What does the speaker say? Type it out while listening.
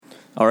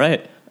All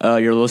right.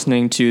 You're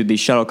listening to the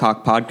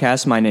Shuttlecock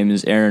Podcast. My name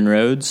is Aaron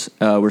Rhodes.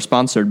 We're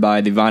sponsored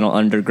by the Vinyl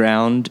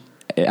Underground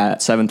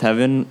at Seventh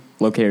Heaven,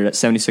 located at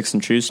 76th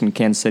and Troost in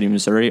Kansas City,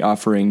 Missouri,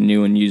 offering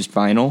new and used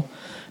vinyl.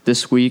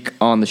 This week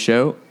on the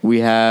show, we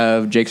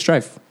have Jake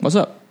Strife. What's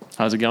up?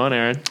 How's it going,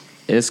 Aaron?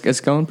 It's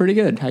going pretty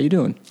good. How you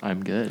doing?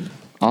 I'm good.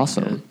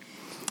 Awesome. Good.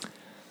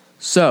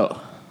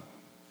 So,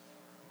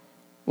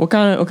 what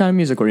kind of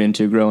music were you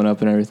into growing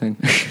up and everything?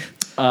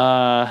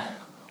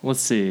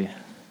 Let's see.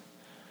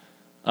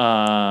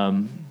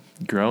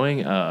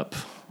 Growing up,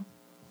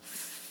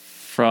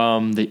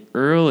 from the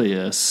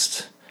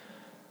earliest,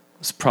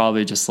 it's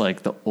probably just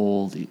like the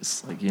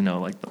oldies, like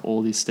the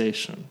oldie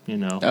station.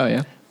 Oh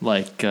yeah,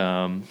 like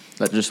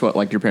that's just what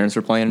like your parents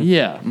were playing.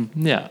 Yeah,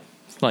 yeah,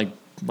 like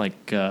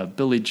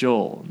Billy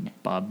Joel and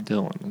Bob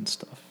Dylan and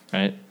stuff,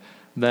 right?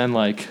 Then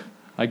like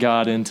I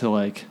got into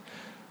like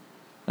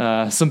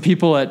some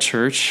people at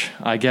church,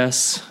 I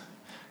guess,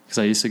 because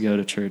I used to go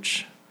to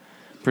church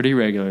pretty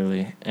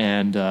regularly,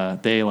 and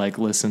they like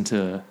listen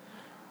to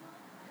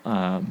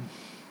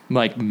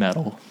like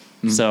metal.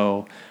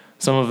 So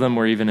some of them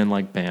were even in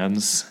like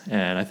bands,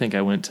 and I think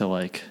I went to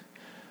like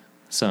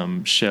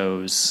some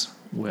shows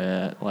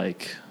with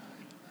like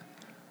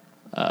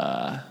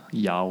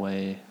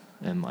Yahweh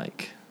and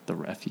like The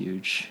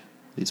Refuge,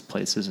 these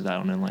places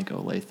down in like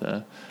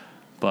Olathe.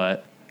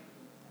 But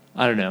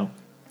I don't know.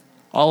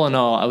 All in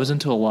all, I was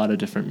into a lot of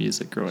different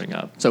music growing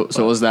up. So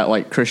was that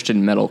like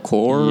Christian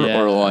metalcore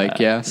or like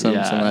some of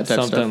that type of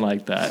stuff? Something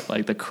like that,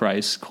 like the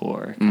Christ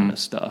core kind of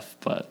stuff,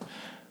 but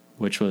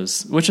which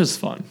was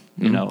fun,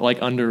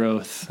 like Under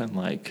Oath and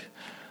like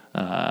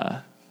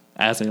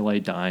As I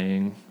Lay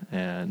Dying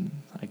and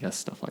I guess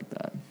stuff like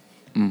that.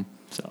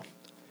 So,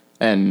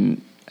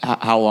 and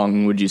how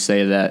long would you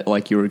say that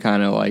like you were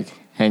kind of like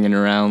hanging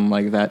around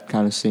like that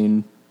kind of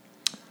scene?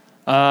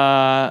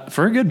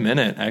 For a good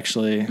minute,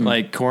 actually.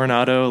 Like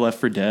Coronado, Left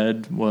for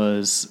Dead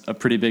was a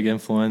pretty big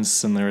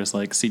influence, and there was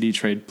like CD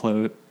Trade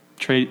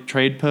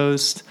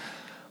Post,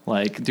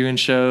 like doing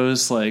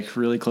shows like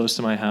really close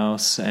to my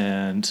house,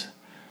 and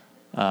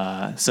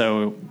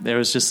so there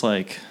was just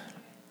like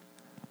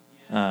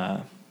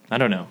I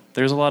don't know.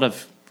 There's a lot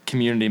of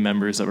community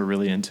members that were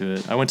really into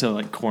it. I went to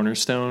like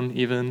Cornerstone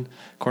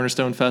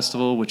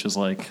Festival, which was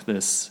like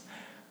this,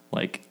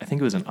 like I think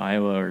it was in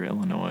Iowa or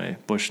Illinois,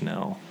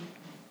 Bushnell.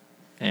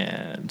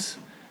 And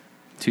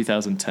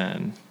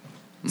 2010,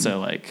 so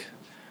like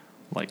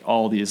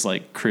all these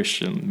like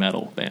Christian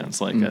metal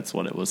bands, like that's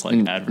what it was like.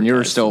 And you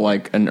were still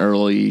like an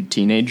early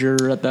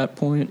teenager at that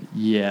point.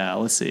 Yeah,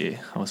 let's see.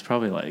 I was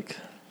probably like,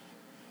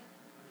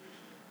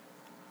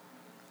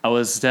 I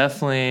was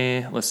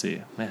definitely. Let's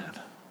see, man.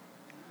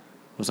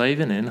 Was I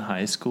even in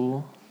high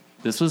school?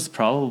 This was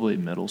probably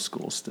middle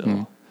school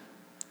still.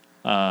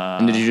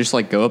 And did you just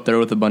like go up there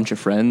with a bunch of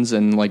friends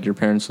and like your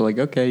parents were like,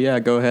 okay, yeah,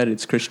 go ahead,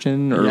 it's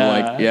Christian, or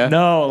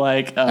No,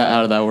 like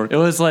how did that work? It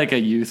was like a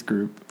youth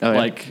group. Oh, yeah.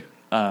 Like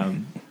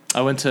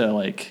I went to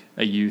like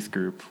a youth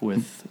group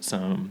with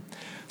some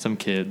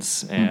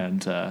kids,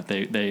 and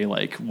they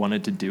like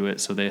wanted to do it,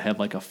 so they had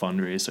like a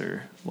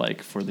fundraiser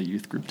like for the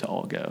youth group to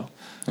all go.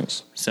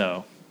 Nice.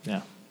 So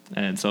yeah,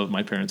 and so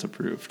my parents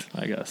approved,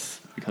 I guess,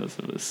 because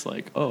it was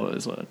like, oh, it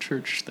was a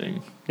church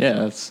thing.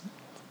 Yeah, it's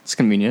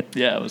convenient.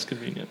 Yeah, it was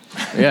convenient.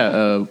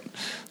 Yeah,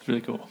 it's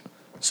really cool.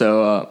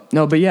 So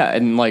no, but yeah,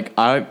 and like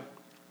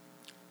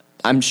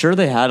I'm sure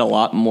they had a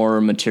lot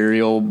more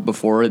material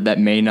before it that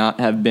may not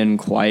have been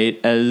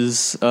quite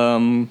as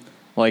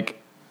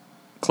like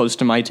close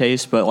to my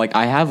taste, but like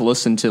I have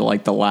listened to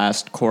like the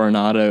last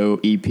Coronado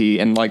EP,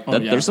 and like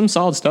there's some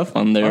solid stuff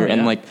on there,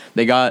 and like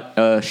they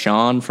got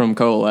Sean from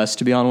Coalesce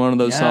to be on one of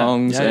those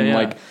songs, and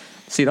like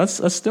see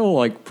that's still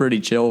like pretty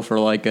chill for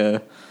like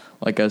a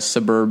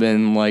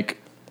suburban like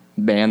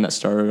band that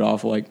started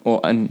off like,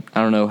 well, and I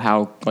don't know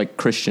how like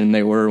Christian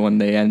they were when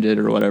they ended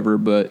or whatever,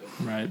 but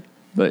right.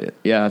 But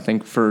yeah, I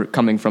think for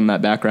coming from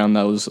that background,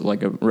 that was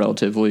like a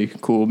relatively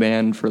cool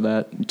band for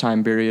that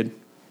time period.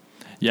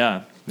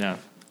 Yeah.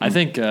 I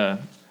think, I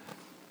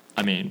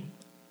mean,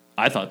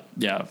 I thought,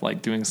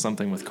 like doing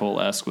something with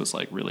Coalesce was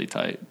like really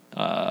tight.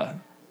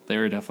 They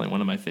were definitely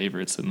one of my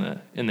favorites in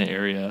the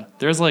area.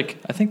 There's like,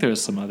 I think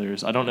there's some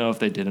others. I don't know if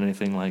they did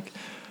anything like,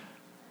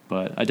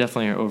 but I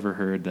definitely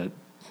overheard that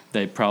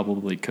they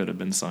probably could have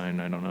been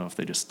signed. I don't know if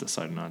they just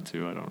decided not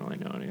to. I don't really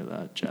know any of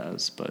that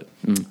jazz, but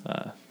it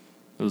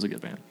was a good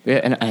band.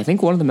 Yeah, and I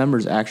think one of the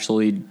members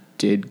actually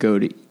did go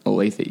to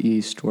Olathe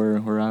East,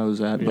 where I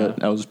was at, but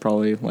that was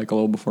probably like a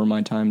little before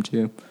my time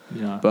too.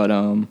 Yeah. But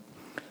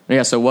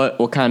yeah. So what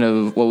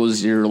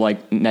was your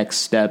like next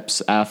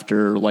steps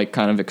after like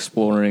kind of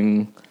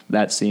exploring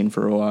that scene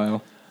for a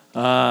while?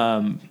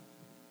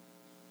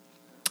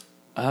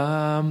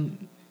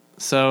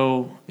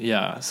 So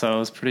I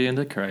was pretty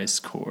into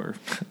Christ core,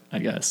 I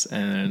guess,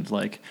 and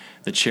like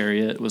the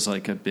Chariot was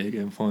like a big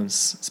influence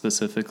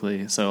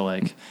specifically. So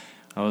like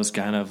I was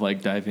kind of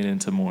like diving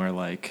into more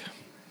like,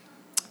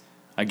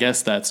 I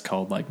guess that's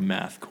called like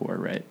mathcore,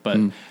 right? But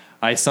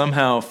I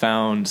somehow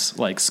found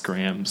like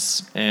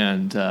Scrams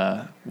and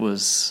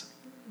was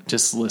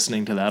just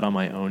listening to that on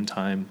my own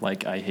time,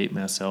 like I Hate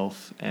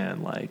Myself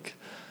and like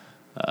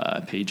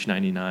Page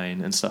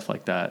 99 and stuff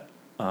like that.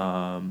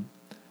 I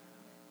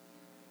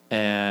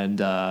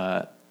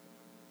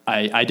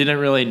didn't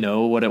really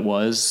know what it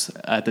was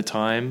at the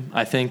time.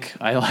 I think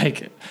I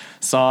like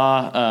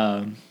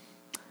saw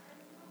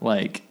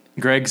like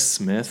Greg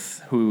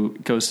Smith, who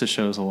goes to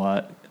shows a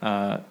lot.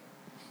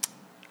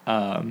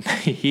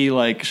 He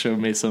like showed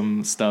me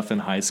some stuff in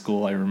high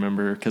school. I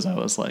remember because I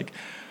was like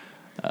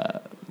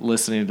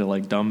listening to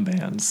like dumb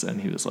bands, and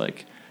he was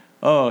like,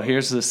 "Oh,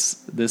 here's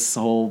this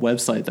whole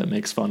website that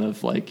makes fun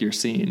of like your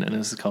scene, and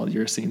this is called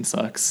Your Scene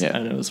Sucks." Yeah.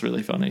 And it was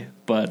really funny.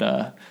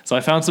 But so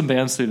I found some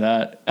bands through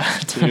that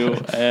too,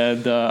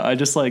 and I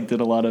just like did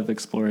a lot of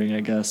exploring,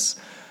 I guess.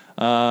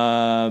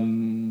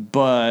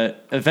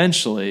 But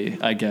eventually,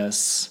 I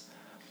guess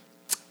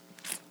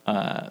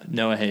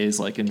Noah Hayes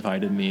like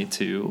invited me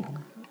to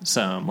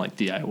some like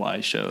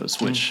DIY shows,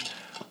 which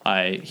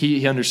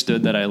he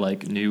understood that I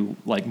like knew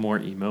like more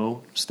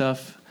emo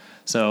stuff.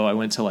 So I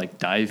went to like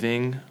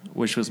Diving,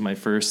 which was my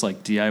first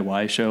like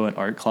DIY show at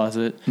Art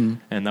Closet.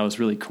 And that was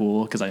really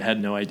cool because I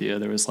had no idea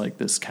there was like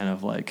this kind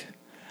of like,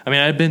 I mean,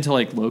 I had been to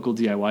like local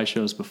DIY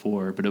shows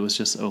before, but it was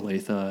just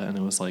Olathe, and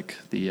it was like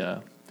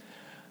the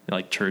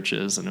like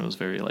churches, and it was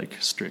very like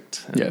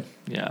strict. And,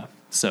 yeah.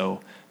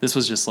 So this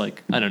was just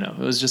like, I don't know,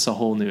 it was just a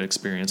whole new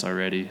experience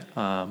already.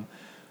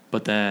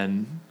 But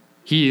then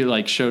he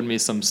like showed me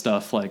some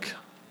stuff like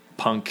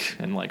punk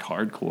and like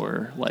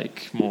hardcore,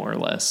 like more or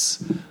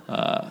less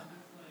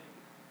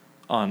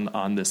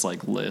on this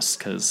like list,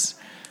 because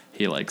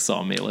he like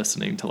saw me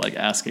listening to like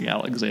Asking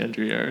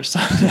Alexandria or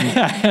something,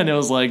 and it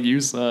was like, "You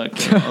suck."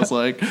 And I was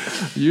like,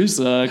 "You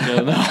suck,"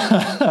 and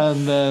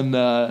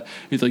then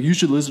he's like, "You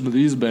should listen to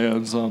these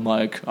bands." So I'm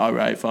like, "All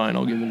right, fine,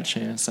 I'll give it a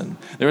chance." And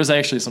there was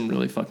actually some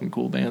really fucking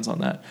cool bands on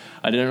that.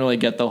 I didn't really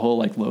get the whole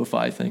like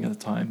lo-fi thing at the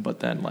time,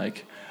 but then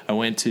like I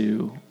went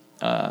to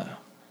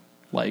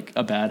like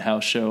a Bad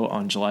House show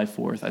on July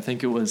 4th. I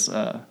think it was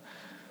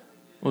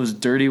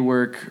Dirty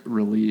Work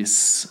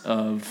release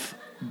of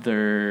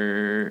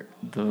the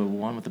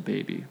one with the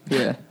baby.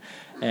 Yeah.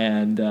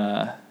 And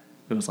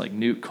it was like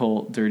Newt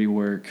Colt, Dirty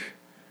Work,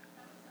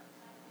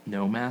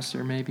 No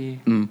Master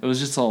maybe. It was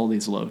just all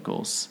these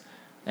locals,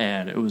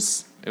 and it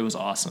was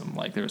awesome.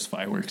 Like there was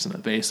fireworks in the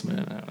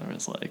basement, and there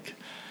was like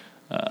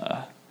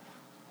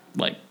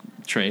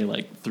Trey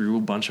like threw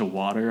a bunch of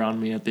water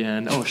on me at the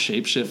end. Oh,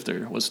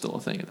 Shapeshifter was still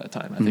a thing at that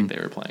time. I think they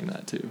were playing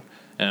that too,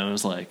 and it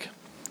was like.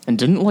 And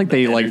didn't like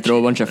they like throw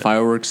a bunch of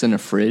fireworks in a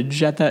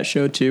fridge at that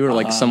show too, or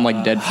like some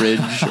like dead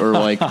fridge, or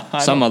like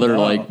some other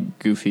like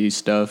goofy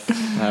stuff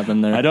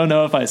happened there? I don't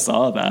know if I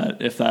saw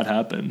that, if that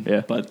happened.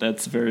 Yeah, but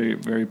that's very,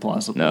 very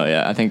plausible. No,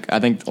 yeah, I think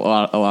a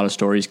lot of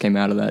stories came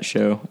out of that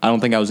show. I don't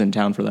think I was in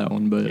town for that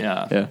one, but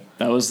yeah,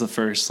 that was the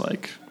first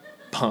like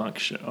punk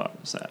show I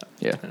was at.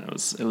 Yeah, and it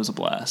was a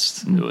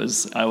blast.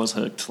 I was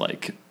hooked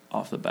like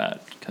off the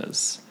bat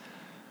because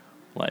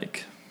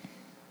like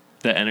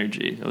the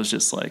energy. It was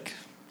just like.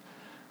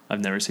 I've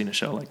never seen a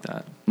show like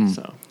that.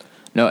 So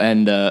no,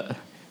 and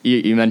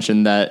you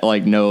mentioned that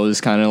like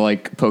Noah's kind of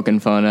like poking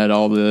fun at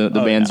all the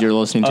bands you're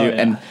listening to,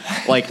 and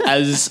like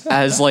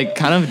as like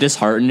kind of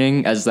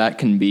disheartening as that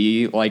can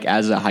be, like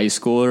as a high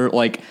schooler,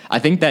 like I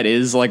think that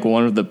is like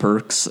one of the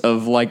perks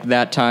of like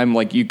that time.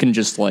 Like you can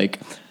just like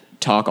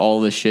talk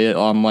all the shit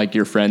on like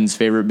your friends'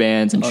 favorite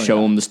bands and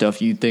show them the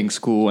stuff you think's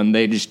cool, and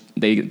they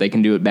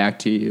can do it back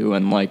to you.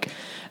 And like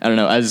I don't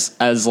know,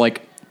 as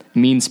like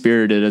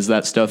mean-spirited as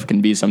that stuff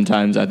can be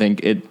sometimes, I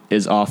think it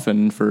is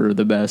often for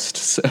the best.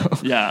 So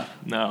yeah,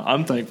 no,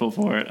 I'm thankful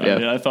for it. I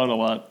mean, I found a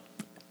lot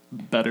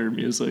better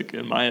music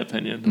in my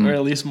opinion, or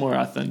at least more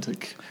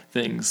authentic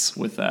things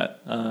with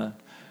that.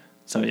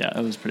 So yeah,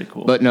 it was pretty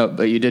cool. But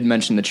you did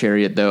mention the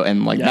Chariot though,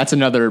 and like that's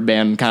another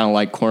band kind of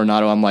like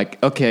Coronado. I'm like,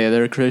 okay,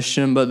 they're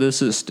Christian, but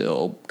this is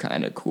still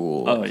kind of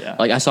cool. Oh yeah,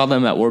 like I saw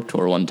them at Warped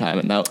Tour one time,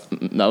 and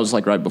that was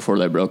like right before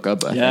they broke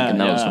up. I think, and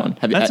that was fun.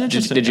 That's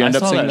interesting. Did you end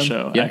up seeing that them?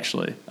 show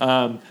actually?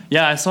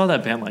 Yeah, I saw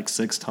that band like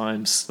 6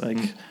 times. Like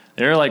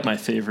they're like my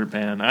favorite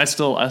band. I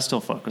still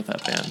fuck with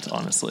that band,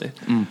 honestly.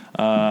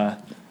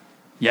 That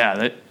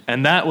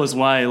was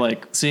why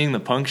like seeing the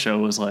punk show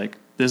was like,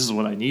 this is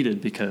what I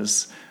needed,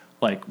 because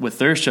like with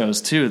their shows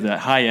too, that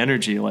high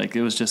energy, like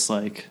it was just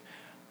like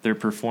their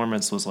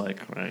performance was like,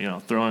 you know,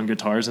 throwing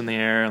guitars in the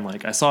air. And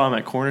like I saw them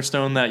at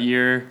Cornerstone that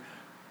year,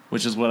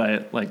 which is what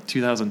I like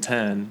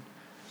 2010,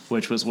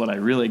 which was what I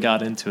really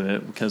got into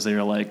it, because they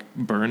were like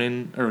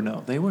burning, or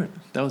no, they weren't.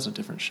 That was a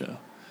different show.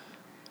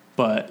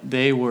 But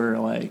they were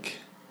like,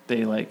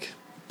 they like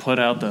put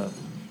out the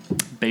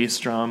bass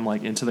drum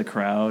like into the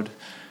crowd,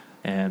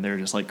 and they were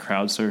just like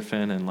crowd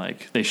surfing, and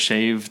like they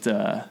shaved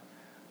the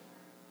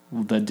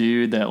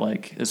dude that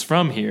like is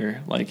from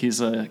here, like he's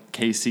a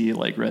KC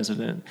like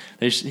resident.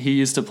 He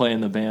used to play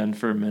in the band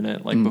for a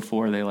minute, like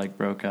before they like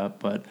broke up,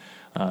 but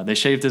they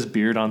shaved his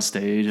beard on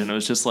stage, and it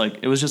was just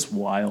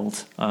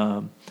wild.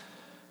 But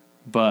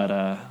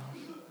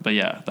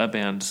yeah, that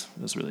band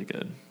was really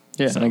good.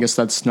 Yeah, so. And I guess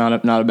that's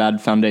not a bad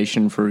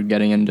foundation for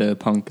getting into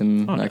punk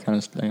and that kind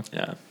of stuff.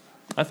 Yeah.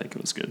 I think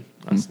it was good.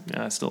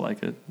 I still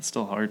like it. It's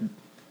still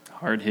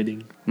hard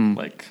hitting,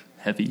 like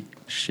heavy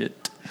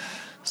shit.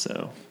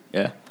 So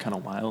Yeah. kind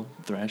of wild,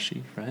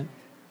 thrashy, right?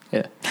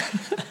 Yeah.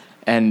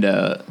 And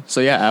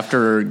so yeah,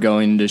 after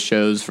going to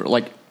shows for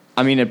like,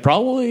 I mean, it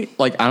probably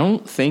like I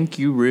don't think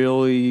you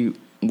really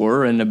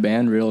were in a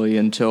band really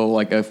until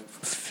like a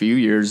few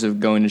years of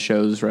going to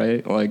shows,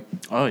 right? Like,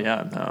 Oh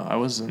yeah, no, I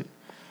wasn't.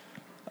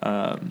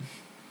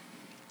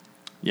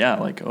 Yeah,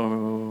 like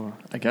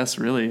I guess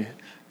really,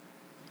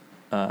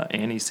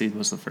 Aniseed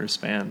was the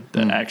first band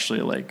that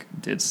actually like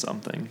did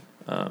something.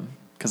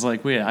 Because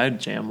like I'd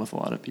jam with a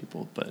lot of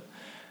people, but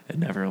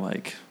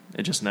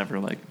it just never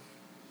like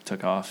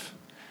took off.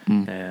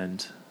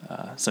 And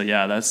so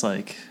yeah, that's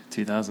like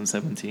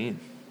 2017,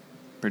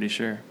 pretty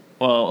sure.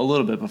 Well, a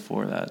little bit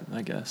before that,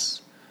 I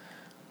guess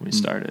we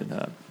started.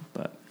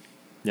 But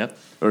yep,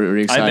 were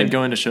you excited? I've been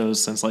going to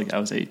shows since like I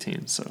was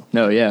 18. So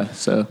No, yeah.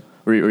 So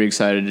were you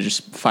excited to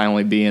just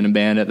finally be in a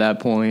band at that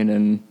point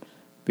and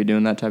be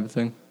doing that type of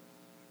thing?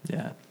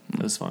 yeah,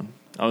 it was fun.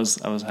 I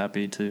was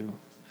happy to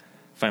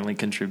finally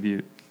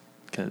contribute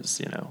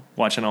because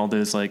watching all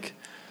those like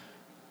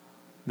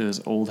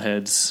those old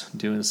heads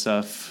doing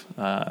stuff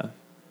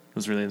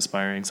was really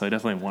inspiring. So I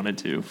definitely wanted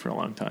to for a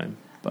long time,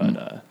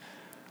 but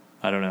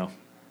I don't know.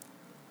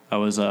 I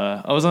was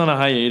on a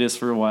hiatus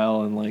for a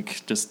while and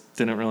like just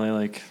didn't really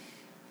like,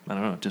 I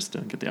don't know, just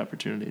didn't get the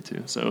opportunity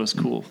to. So it was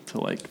cool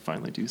to like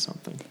finally do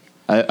something.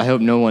 I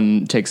hope no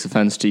one takes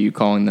offense to you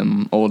calling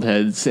them old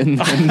heads. In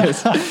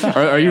this.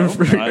 Are you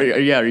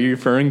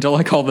referring to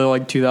like all the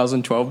like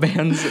 2012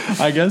 bands?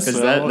 I guess so.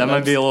 that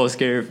might be a little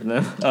scary for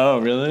them. Oh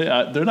really?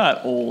 They're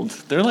not old.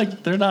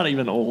 They're not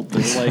even old.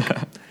 They're like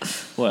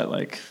what?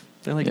 Like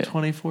they're like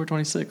 24,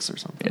 26 or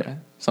something. Yeah, right?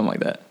 Something like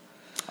that.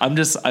 I'm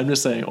just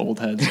saying old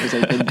heads because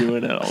I've been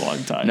doing it a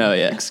long time. No,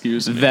 yeah.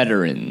 Excuse me.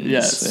 Veterans.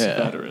 Yes,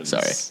 yeah. veterans.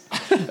 Sorry.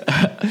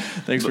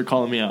 Thanks for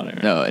calling me out,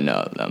 Aaron.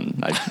 No,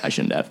 I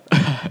shouldn't have.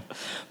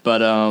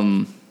 But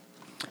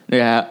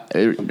yeah.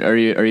 Are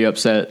you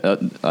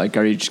upset? Like,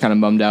 are you just kind of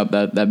bummed out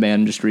that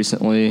band just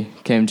recently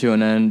came to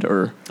an end,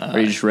 or are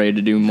you just ready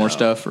to do more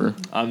stuff? Or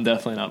I'm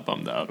definitely not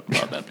bummed out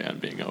about that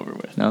band being over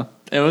with. No,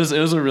 it was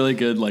a really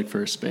good like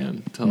first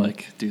band to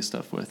like do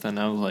stuff with, and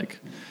I was like,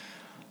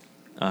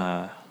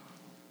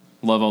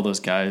 love all those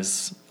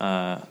guys,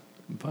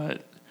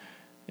 but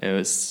it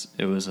was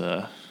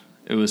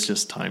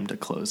just time to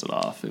close it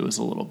off. It was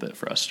a little bit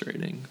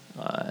frustrating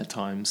at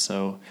times,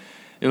 so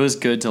it was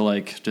good to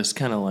like just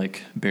kind of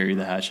like bury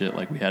the hatchet.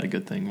 Like we had a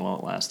good thing while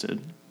it lasted,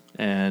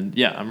 and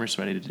yeah, I'm just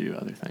ready to do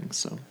other things.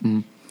 So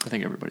I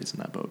think everybody's in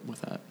that boat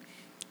with that.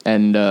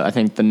 And I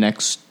think the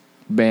next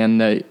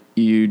band that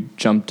you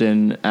jumped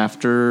in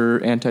after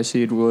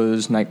Antiseed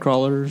was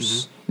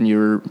Nightcrawlers, and you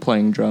were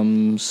playing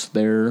drums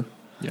there.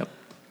 Yep.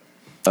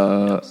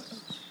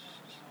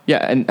 Yeah,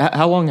 and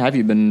how long have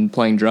you been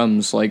playing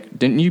drums? Like,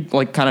 didn't you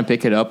like kind of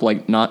pick it up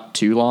like not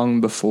too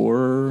long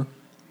before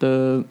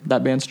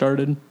that band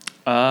started?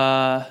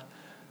 I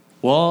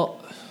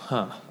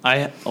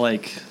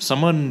like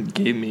someone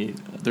gave me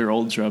their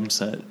old drum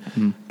set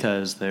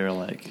because they were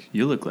like,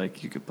 "You look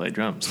like you could play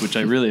drums," which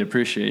I really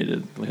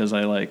appreciated because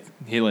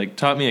he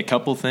taught me a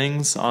couple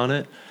things on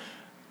it,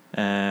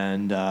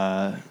 and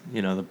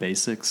the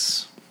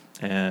basics.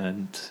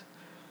 And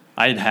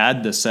I'd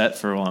had the set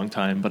for a long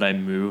time, but I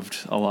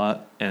moved a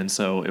lot, and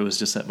so it was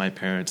just at my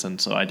parents',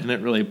 and so I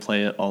didn't really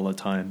play it all the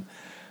time.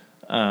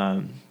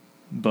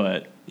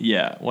 But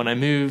yeah, when I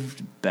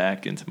moved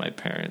back into my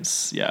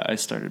parents', I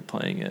started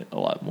playing it a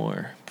lot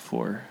more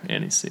before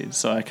Aniseed.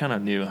 So I kind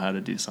of knew how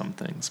to do some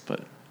things,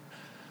 but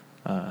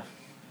I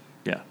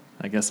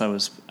guess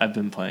I've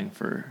been playing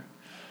for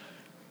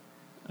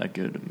a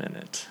good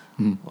minute,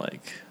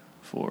 like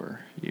 4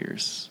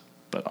 years,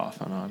 but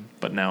off and on,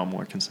 but now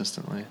more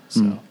consistently.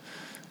 So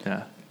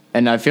yeah.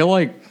 And I feel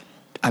like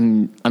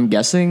I'm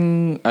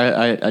guessing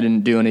I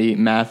didn't do any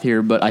math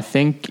here, but I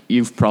think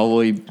you've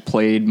probably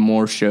played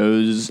more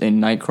shows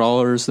in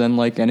Nightcrawlers than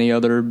like any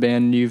other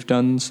band you've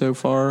done so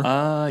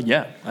far.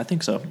 Yeah, I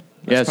think so.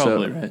 That's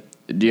probably right.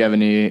 Do you have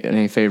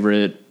any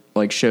favorite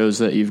like shows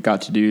that you've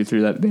got to do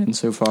through that band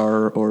so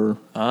far, or?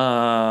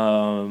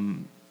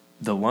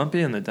 The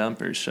Lumpy and the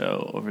Dumpers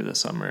show over the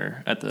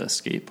summer at the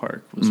skate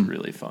park was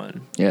really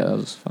fun. Yeah, that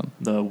was fun.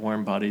 The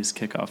Warm Bodies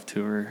kickoff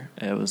tour,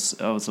 it was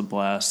a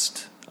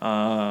blast.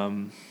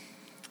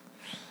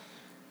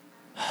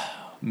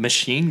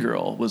 Machine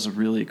Girl was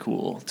really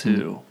cool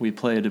too. We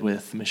played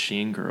with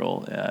Machine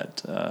Girl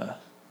at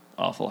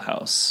Awful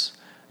House,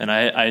 and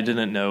I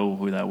didn't know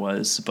who that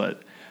was,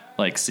 but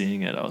like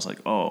seeing it, I was like,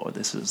 oh,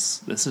 this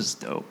is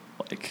dope.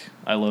 Like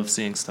I love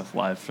seeing stuff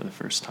live for the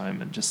first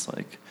time, and just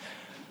like,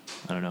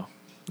 I don't know,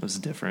 it was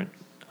different.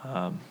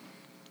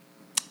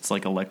 It's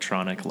like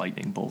electronic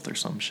lightning bolt or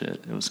some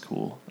shit. It was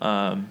cool.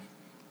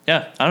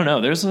 Yeah, I don't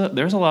know. There's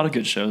a lot of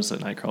good shows that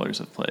Nightcrawlers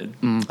have played.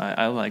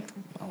 I liked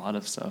a lot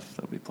of stuff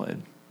that we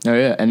played. Oh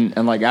yeah,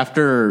 and like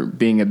after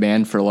being a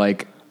band for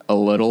like a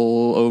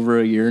little over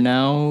a year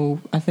now,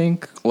 I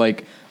think.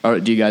 Like,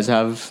 do you guys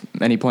have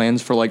any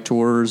plans for like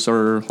tours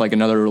or like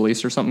another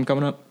release or something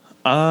coming up?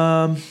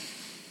 Not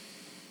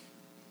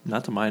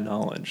to my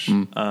knowledge.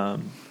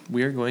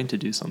 We are going to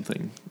do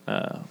something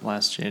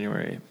last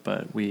January,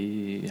 but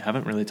we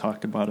haven't really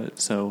talked about it.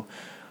 So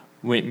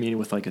we mean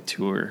with like a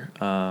tour.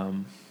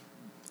 And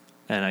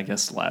I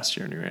guess last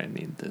January, I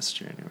mean this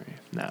January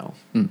now.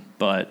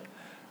 But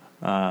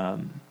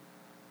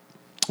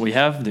we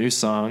have new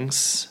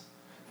songs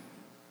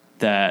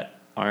that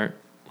aren't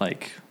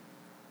like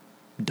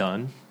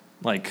done.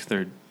 Like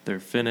they're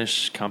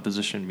finished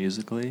composition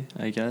musically,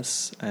 I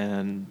guess.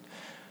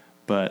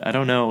 But I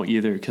don't know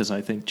either because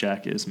I think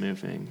Jack is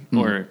moving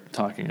or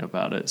talking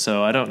about it.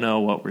 So I don't know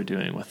what we're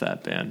doing with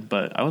that band,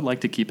 but I would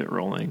like to keep it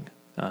rolling.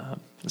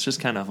 It's just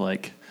kind of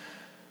like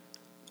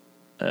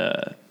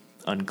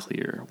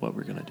unclear what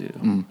we're going to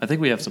do. I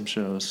think we have some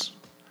shows,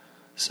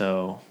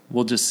 so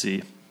we'll just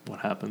see what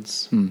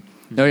happens.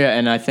 Oh yeah,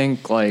 and I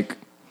think like,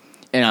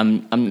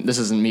 and I'm this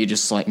isn't me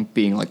just like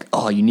being like,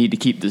 oh, you need to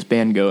keep this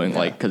band going,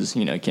 like, because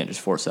you can't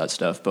just force that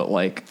stuff. But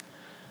like,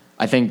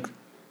 I think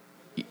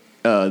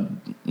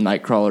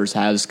Nightcrawlers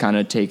has kind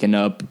of taken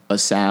up a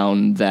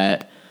sound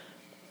that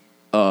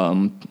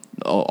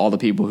all the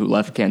people who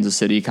left Kansas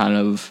City kind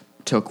of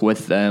took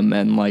with them,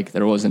 and like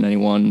there wasn't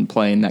anyone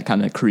playing that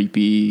kind of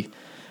creepy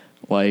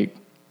like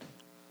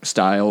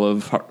style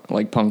of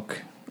like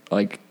punk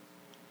like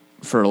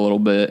for a little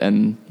bit,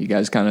 and you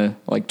guys kind of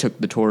like took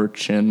the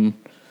torch, and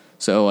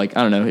so like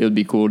I don't know, it would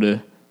be cool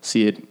to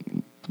see it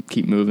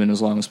keep moving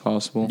as long as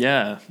possible.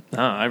 Yeah, no,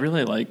 I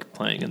really like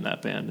playing in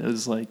that band. It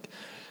was like,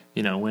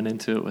 went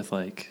into it with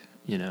like,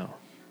 the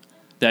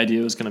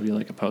idea was going to be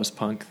like a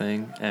post-punk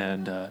thing,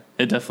 and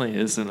it definitely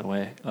is in a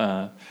way.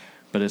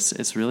 But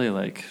it's really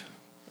like,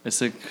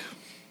 it's like,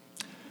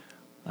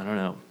 I don't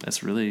know,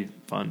 it's really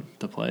fun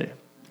to play,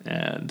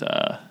 and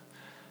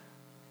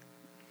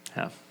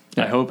yeah.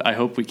 I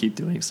hope we keep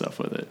doing stuff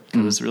with it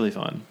because it's really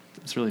fun.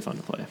 It's really fun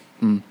to play.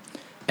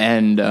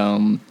 And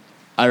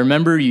I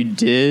remember you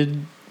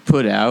did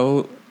put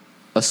out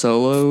a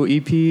solo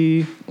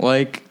EP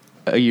like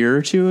a year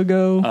or two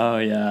ago. Oh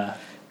yeah.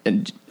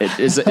 And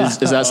is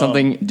that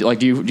something like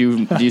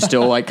do you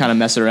still like kind of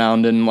mess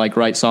around and like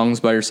write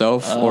songs by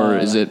yourself, or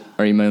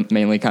are you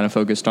mainly kind of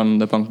focused on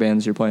the punk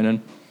bands you're playing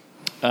in?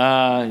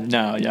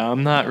 No, yeah,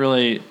 I'm not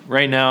really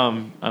right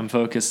now. I'm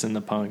focused in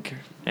the punk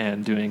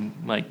and doing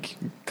like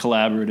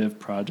collaborative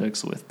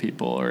projects with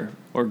people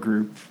or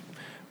group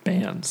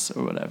bands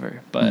or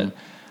whatever. But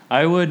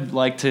I would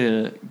like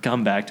to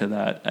come back to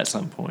that at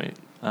some point.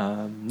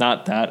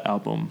 Not that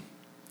album,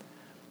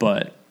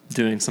 but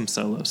doing some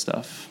solo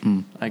stuff,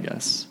 I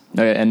guess.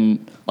 Okay,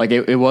 and like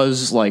it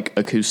was like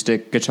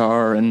acoustic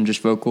guitar and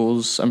just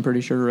vocals, I'm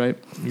pretty sure, right?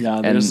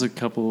 Yeah, there's a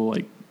couple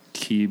like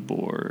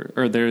keyboard,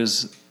 or there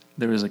was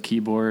a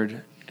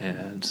keyboard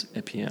and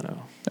a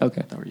piano.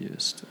 Okay, that were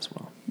used as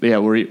well. But yeah,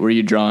 were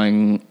you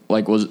drawing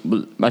like was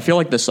I feel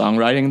like the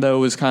songwriting though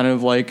was kind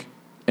of like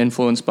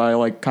influenced by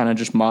like kind of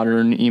just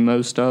modern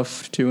emo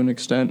stuff to an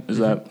extent. Is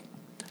that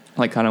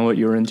like kind of what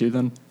you were into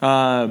then?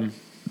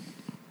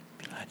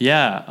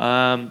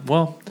 Yeah.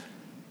 Well,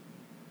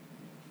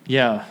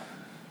 yeah.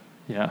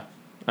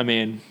 I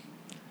mean,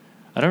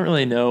 I don't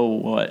really know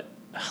what.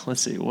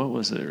 Let's see. What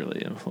was it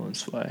really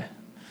influenced by?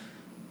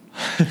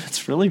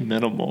 It's really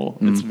minimal.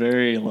 It's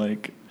very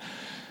like.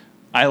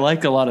 I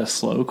like a lot of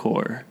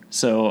slowcore,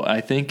 so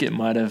I think it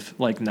might have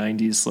like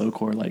 90s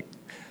slowcore, like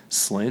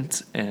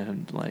Slint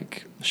and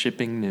like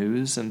Shipping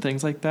News and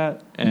things like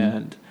that.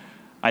 And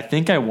I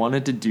think I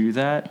wanted to do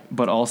that,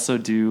 but also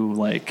do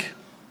like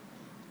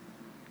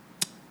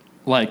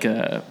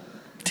a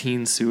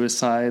teen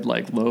suicide,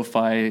 like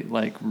lo-fi,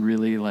 like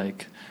really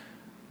like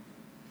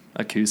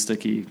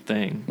acoustic-y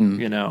thing,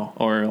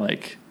 or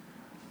like,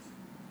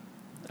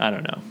 I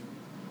don't know.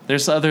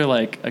 There's other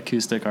like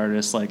acoustic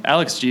artists, like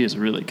Alex G is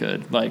really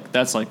good. Like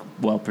that's like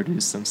well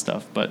produced and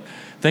stuff, but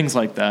things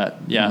like that.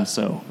 Yeah.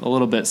 So a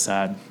little bit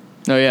sad.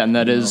 Oh yeah. And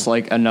that is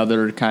like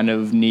another kind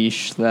of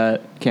niche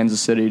that Kansas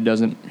City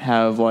doesn't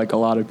have like a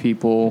lot of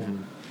people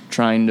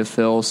trying to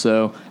fill.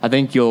 So I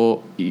think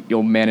you'll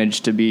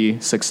manage to be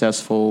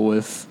successful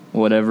with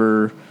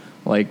whatever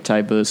like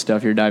type of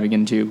stuff you're diving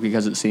into,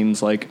 because it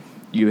seems like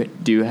you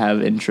do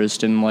have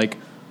interest in like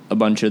a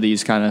bunch of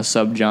these kind of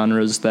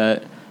subgenres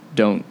that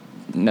don't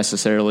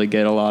necessarily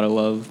get a lot of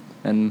love,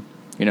 and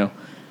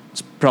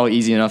it's probably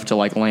easy enough to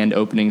like land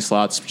opening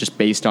slots just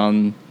based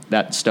on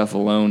that stuff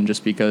alone,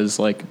 just because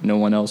like no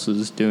one else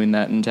is doing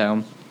that in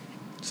town.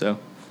 So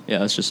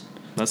yeah,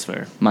 that's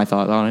fair. My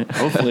thought on it.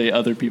 Hopefully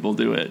other people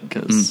do it,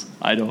 because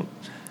I don't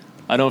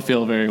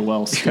feel very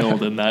well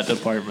skilled in that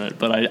department,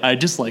 but I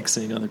just like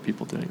seeing other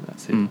people doing that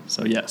too.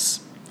 So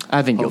yes,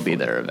 I think you'll be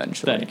there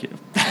eventually. Thank you.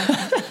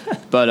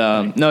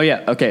 But no,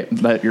 yeah, okay.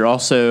 But you're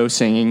also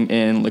singing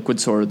in Liquid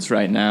Swords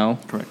right now.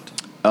 Correct.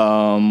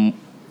 How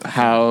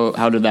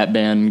did that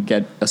band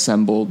get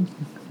assembled?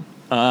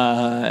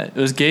 It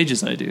was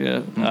Gage's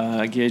idea.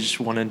 Gage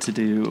wanted to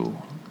do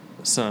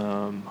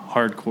some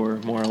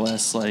hardcore, more or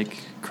less like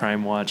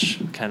Crime Watch,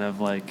 kind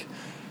of like,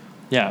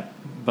 yeah,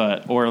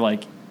 or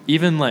like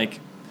even like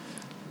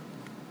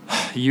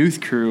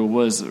youth crew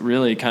was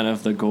really kind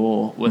of the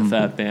goal with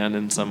that band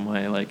in some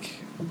way. Like,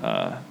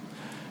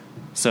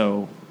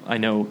 so I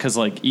know because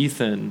like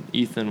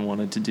Ethan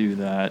wanted to do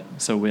that,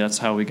 so that's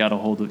how we got a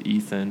hold of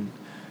Ethan.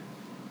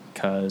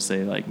 Because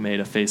they like made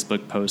a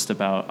Facebook post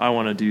about I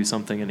want to do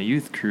something in a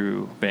youth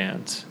crew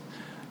band,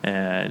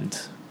 and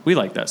we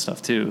like that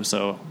stuff too.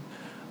 So,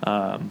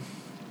 I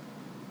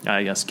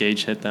guess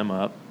Gage hit them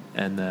up,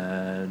 and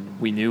then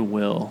we knew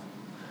Will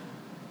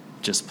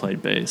just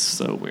played bass,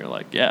 so we were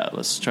like, yeah,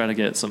 let's try to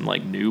get some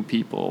like new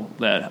people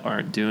that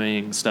aren't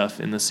doing stuff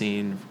in the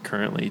scene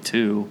currently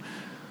too.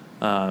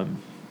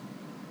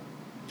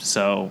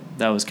 So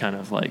that was kind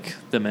of like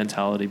the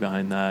mentality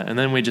behind that. And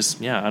then we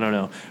just, I don't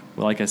know.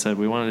 Well, like I said,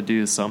 we wanted to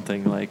do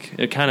something like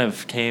it kind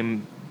of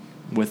came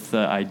with the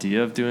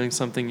idea of doing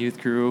something youth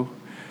crew.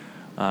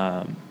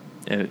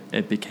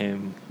 It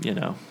became,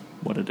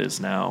 what it is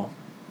now.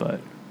 But,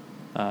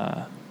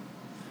 I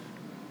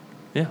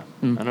don't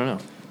know.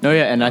 No,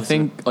 yeah, and I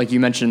think, like you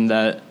mentioned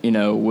that,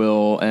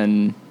 Will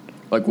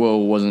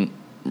wasn't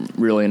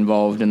really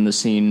involved in the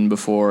scene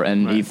before,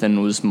 and right.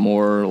 Ethan was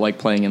more, like,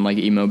 playing in, like,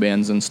 emo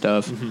bands and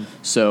stuff. Mm-hmm.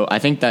 So I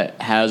think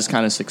that has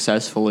kind of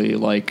successfully,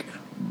 like,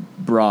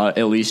 brought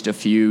at least a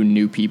few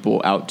new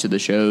people out to the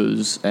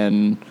shows,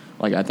 and,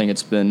 like, I think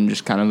it's been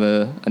just kind of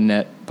a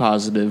net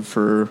positive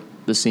for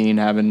the scene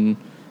having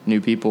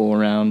new people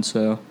around,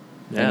 so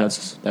I think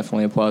that's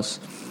definitely a plus.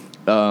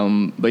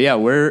 But, yeah,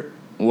 what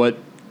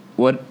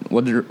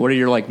are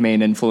your like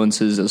main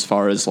influences as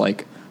far as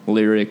like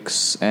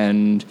lyrics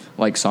and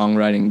like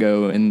songwriting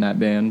go in that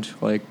band?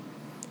 Like,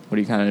 what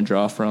do you kind of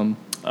draw from?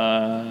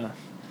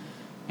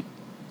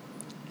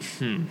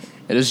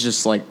 It is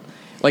just like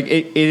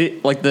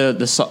it like the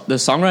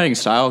songwriting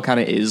style kind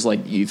of is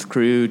like youth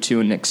crew to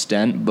an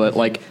extent, but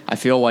like I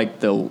feel like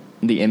the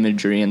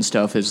imagery and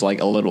stuff is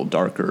like a little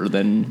darker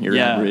than your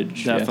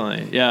average.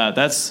 Definitely. Yeah,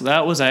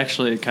 that was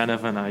actually kind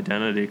of an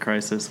identity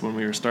crisis when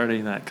we were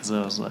starting that, because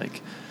I was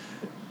like,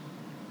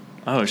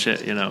 oh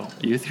shit,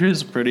 youth crew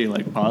is pretty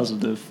like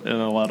positive in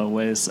a lot of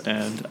ways,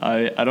 and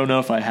I don't know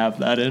if I have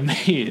that in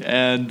me.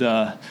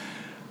 And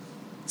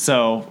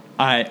so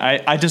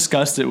I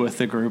discussed it with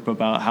the group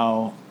about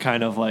how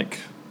kind of like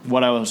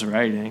what I was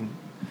writing,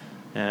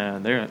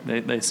 and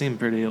they seemed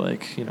pretty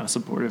like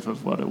supportive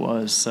of what it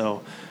was.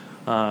 So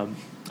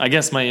I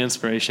guess my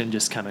inspiration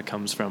just kind of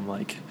comes from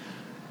like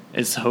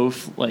it's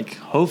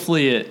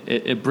hopefully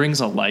it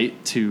brings a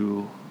light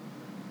to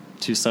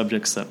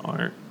subjects that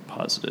aren't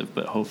positive,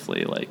 but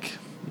hopefully like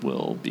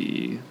will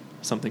be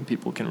something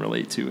people can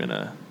relate to in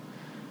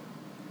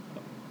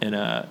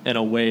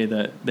a way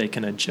that they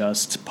can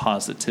adjust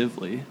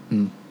positively,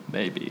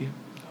 maybe,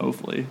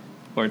 hopefully,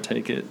 or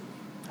take it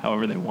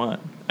however they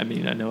want. I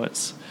mean, I know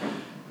it's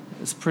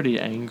pretty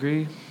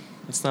angry.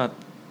 It's not,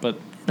 but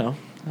I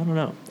don't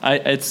know.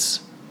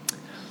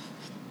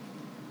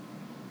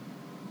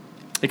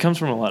 It comes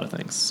from a lot of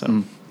things,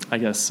 so I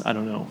guess I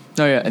don't know.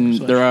 Oh yeah, and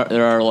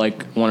there are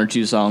like one or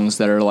two songs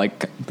that are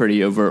like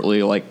pretty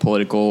overtly like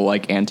political,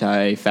 like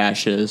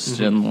anti-fascist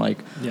and like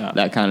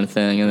that kind of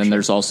thing. And then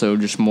there's also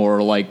just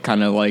more like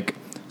kind of like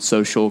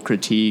social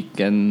critique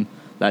and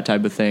that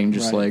type of thing,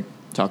 just like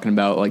talking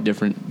about like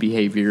different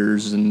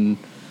behaviors and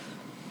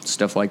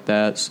stuff like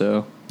that.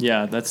 So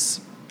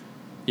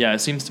it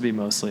seems to be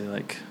mostly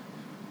like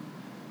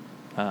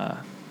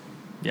a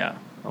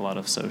lot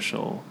of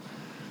social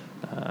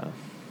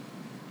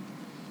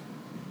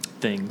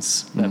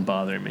things that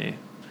bother me,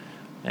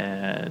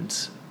 and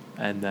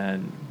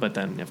then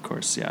of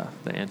course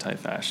the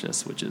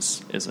anti-fascist, which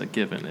is a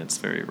given. It's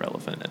very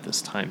relevant at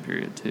this time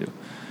period too.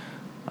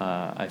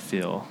 I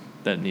feel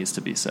that needs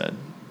to be said.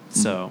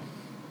 So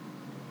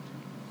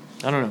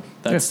I don't know,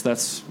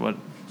 that's what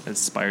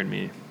inspired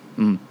me.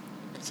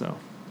 So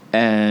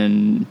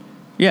and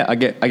I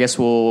guess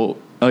we'll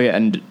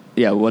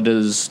what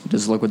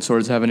does Liquid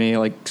Swords have any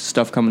like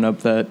stuff coming up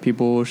that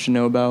people should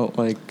know about?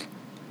 Like,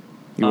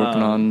 you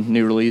working on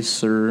new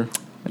release or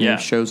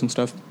any shows and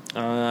stuff?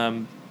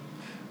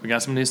 We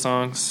got some new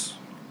songs.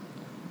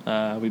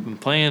 We've been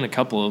playing a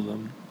couple of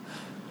them,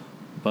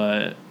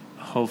 but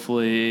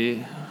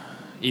hopefully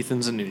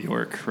Ethan's in New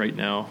York right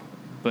now.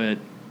 But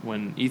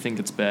when Ethan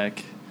gets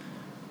back,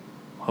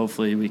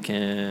 hopefully we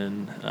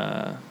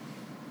can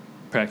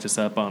practice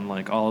up on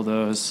like all of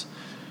those.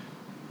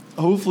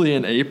 Hopefully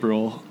in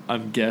April,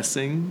 I'm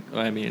guessing.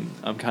 I mean,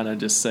 I'm kind of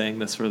just saying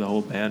this for the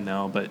whole band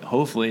now, but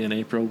hopefully in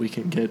April we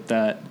can get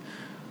that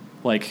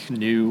like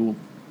new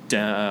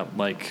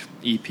like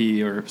EP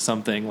or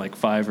something, like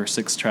 5 or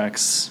 6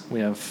 tracks we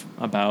have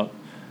about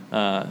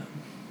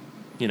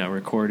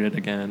recorded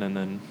again, and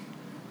then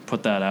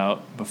put that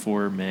out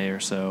before May or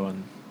so.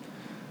 And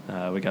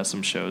we got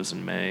some shows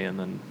in May, and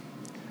then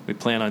we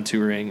plan on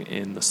touring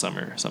in the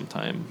summer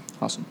sometime.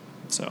 Awesome.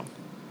 So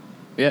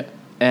yeah.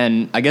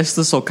 And I guess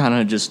this will kind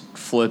of just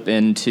flip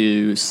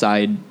into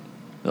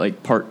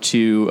part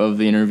 2 of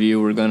the interview.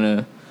 We're going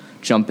to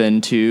jump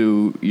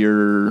into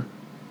your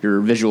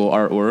visual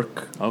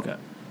artwork. Okay.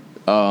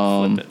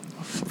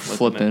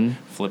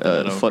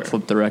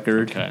 Flip the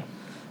record. Okay.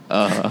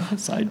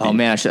 Side Oh B.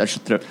 man, I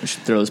should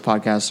throw this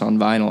podcast on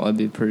vinyl. That'd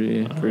be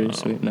pretty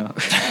sweet. No,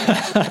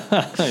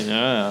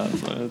 Yeah.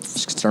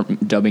 just start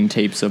dubbing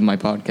tapes of my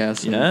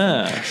podcast.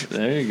 Yeah.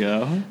 There you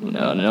go.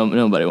 No,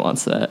 nobody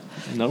wants that.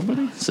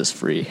 Nobody? It's just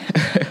free.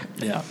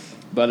 Yeah.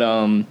 But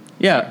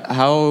yeah.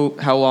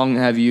 How long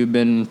have you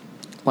been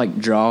like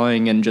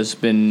drawing and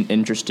just been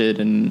interested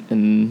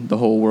in the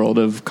whole world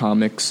of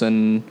comics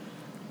and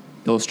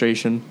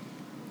illustration?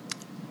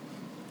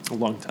 A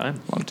long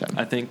time. Long time.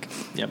 I think,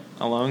 yep,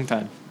 a long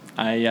time.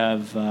 I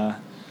have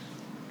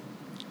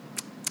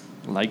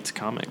liked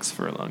comics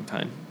for a long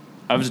time.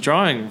 I was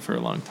drawing for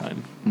a long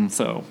time.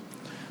 So,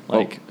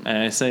 like, and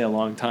I say a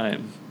long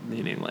time,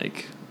 meaning,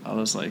 like, I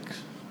was, like,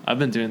 I've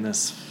been doing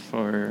this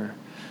for,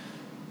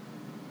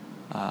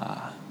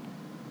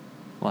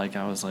 like,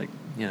 I was, like,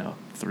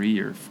 3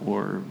 or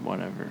 4 or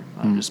whatever.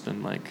 I've just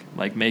been,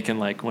 like making,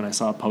 like, when I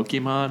saw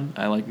Pokemon,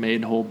 I, like,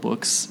 made whole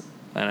books.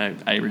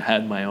 And I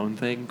had my own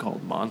thing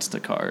called Monster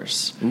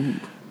Cars. Ooh.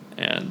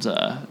 And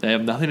they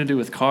have nothing to do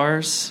with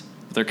cars.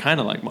 But they're kind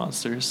of like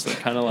monsters. They're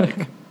kind of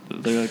like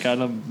they're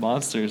kind of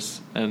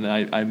monsters. And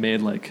I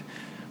made like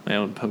my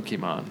own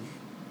Pokemon.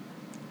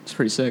 It's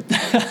pretty sick.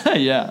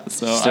 Yeah.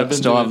 So I've been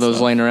still have those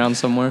stuff. laying around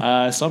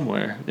somewhere.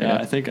 Somewhere. Yeah, Yeah.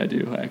 I think I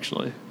do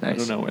actually. Nice. I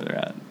don't know where they're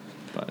at,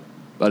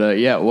 But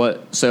yeah,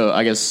 what? So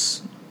I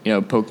guess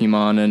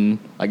Pokemon and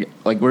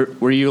like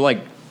were you like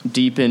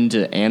deep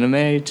into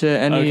anime to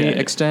any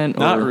extent?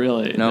 Not or?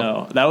 really.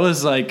 No, that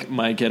was like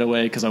my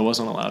getaway because I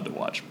wasn't allowed to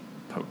watch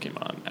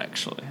Pokemon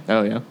actually.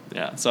 Oh yeah.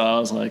 Yeah, so I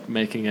was like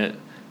making it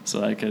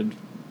so I could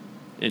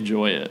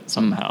enjoy it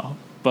somehow.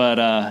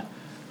 But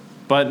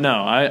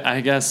no, I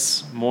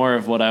guess more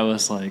of what I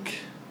was like.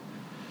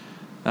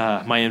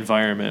 My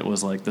environment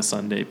was like the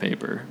Sunday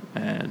paper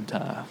and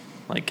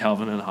like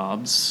Calvin and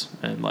Hobbes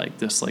and like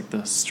this like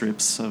the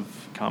strips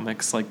of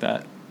comics like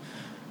that.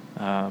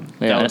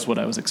 That was what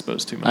I was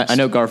exposed to most. I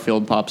know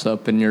Garfield pops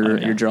up in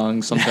your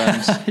drawings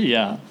sometimes.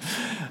 Yeah,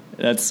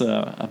 that's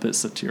a bit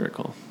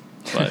satirical,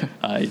 but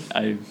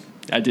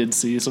I did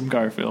see some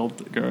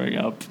Garfield growing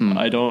up.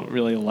 I don't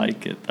really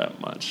like it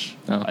that much.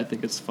 Oh. I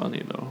think it's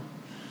funny though.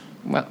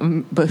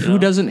 Well, but who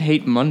doesn't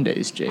hate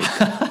Mondays, Jake?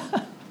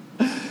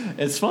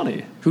 It's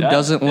funny. Who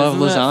doesn't love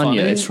Isn't that lasagna? funny?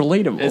 It's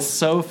relatable. It's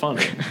so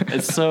funny.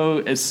 it's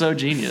so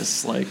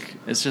genius. Like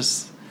it's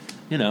just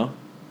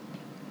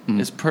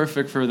it's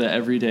perfect for the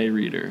everyday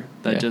reader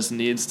that just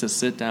needs to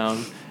sit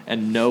down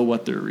and know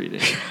what they're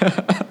reading.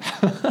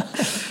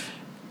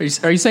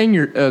 Are you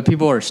saying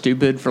people are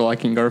stupid for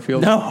liking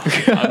Garfield? No,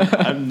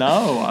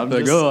 I'm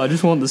like, just, I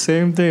just want the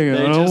same thing. I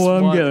don't know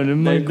what I'm getting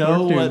in my They know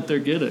cartoon. what they're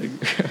getting.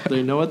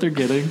 They know what they're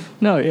getting.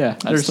 No, yeah,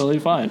 That's totally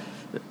fine.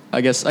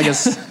 I guess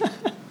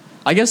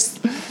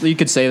you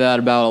could say that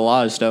about a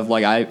lot of stuff.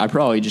 Like I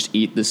probably just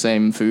eat the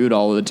same food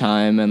all the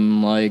time,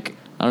 and like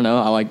I don't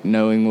know. I like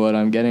knowing what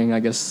I'm getting. I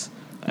guess.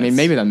 I mean,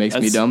 maybe that makes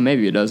me dumb.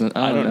 Maybe it doesn't.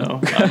 I don't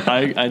know.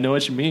 I know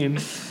what you mean.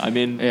 I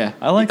mean, yeah.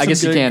 I like. I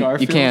guess you can't.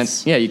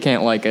 Garfields. You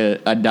can't like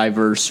a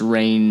diverse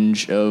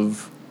range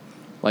of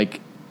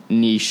like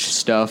niche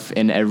stuff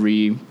in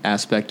every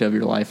aspect of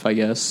your life. I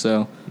guess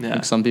so. Yeah.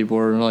 Like some people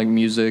are like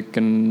music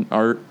and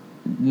art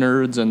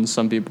nerds, and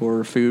some people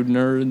are food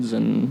nerds,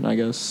 and I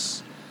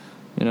guess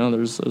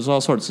there's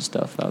all sorts of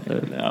stuff out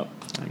there. Yeah.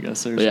 I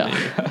guess there's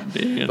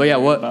me. But yeah,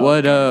 what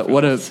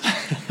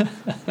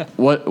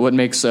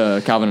makes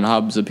Calvin and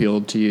Hobbes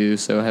appeal to you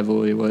so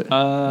heavily? What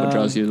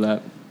draws you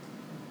to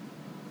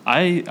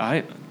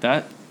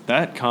that?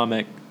 That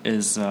comic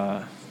is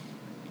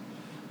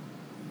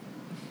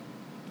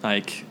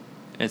like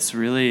it's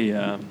really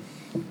well,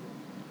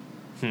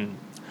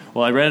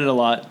 I read it a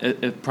lot.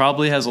 It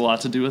probably has a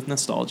lot to do with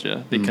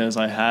nostalgia because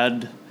my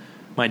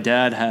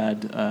dad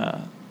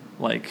had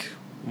like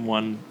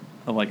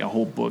a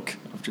whole book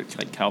of just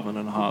like Calvin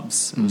and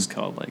Hobbes. It was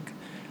called like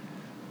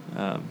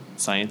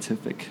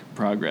Scientific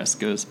Progress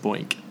Goes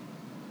Boink,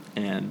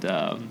 and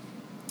I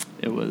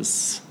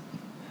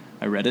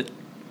read it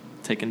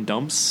taking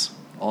dumps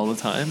all the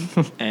time,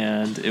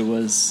 and it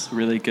was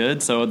really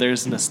good. So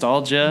there's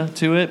nostalgia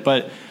to it,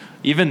 but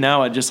even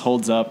now it just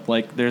holds up.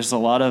 Like there's a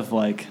lot of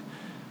like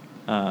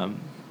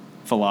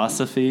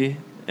philosophy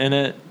in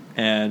it,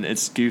 and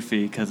it's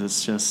goofy because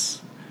it's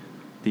just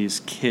these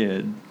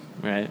kids,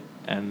 right?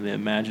 And the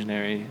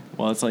imaginary,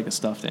 it's like a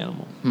stuffed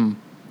animal.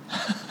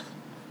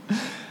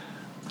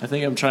 I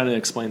think I'm trying to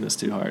explain this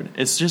too hard.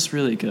 It's just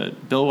really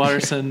good. Bill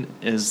Watterson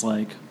is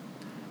a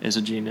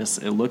genius.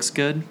 It looks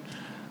good,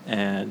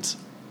 and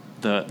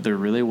they're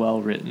really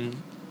well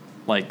written,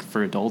 like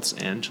for adults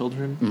and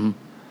children.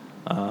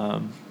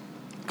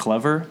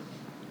 Clever.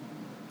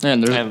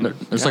 And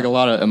there's like a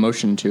lot of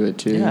emotion to it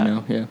too.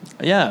 Yeah.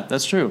 Yeah,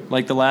 that's true.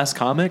 Like the last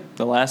comic,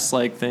 the last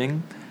like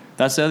thing.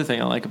 That's the other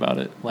thing I like about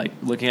it. Like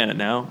looking at it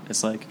now,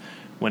 it's like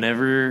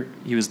whenever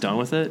he was done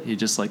with it, he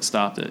just like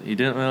stopped it. He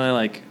didn't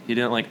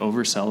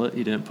oversell it.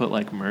 He didn't put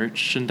like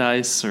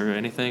merchandise or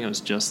anything. It was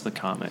just the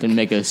comic. Didn't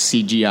make a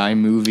CGI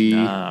movie.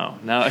 No,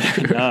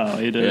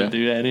 he didn't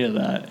do any of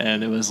that.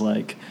 And it was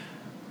like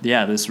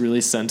yeah, this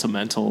really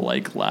sentimental,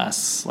 like,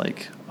 last,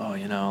 like, oh,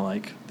 you know,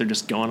 like, they're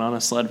just going on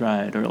a sled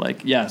ride, or,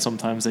 like, yeah,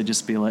 sometimes they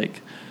just be,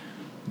 like,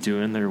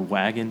 doing their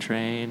wagon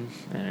train,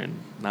 and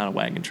not a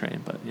wagon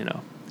train, but, you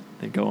know,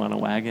 they'd go on a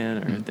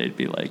wagon, or they'd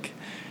be, like,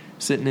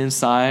 sitting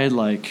inside,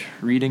 like,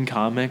 reading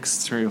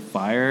comics through a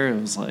fire. It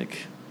was,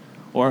 like,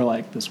 or,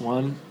 like, this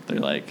one, they,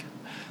 like,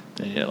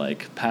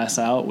 pass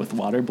out with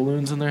water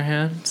balloons in their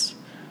hands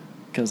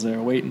because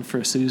they're waiting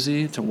for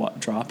Susie to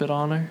drop it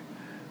on her.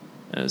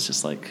 And it was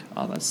just like,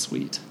 oh, that's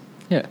sweet.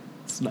 Yeah.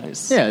 It's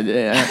nice. Yeah,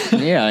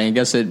 yeah. I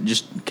guess it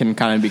just can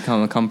kind of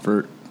become a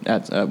comfort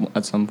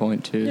at some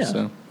point too. Yeah.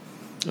 So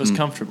it was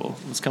comfortable.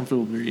 It was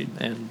comfortable to read,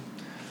 and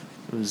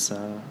it was,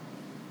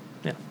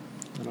 yeah.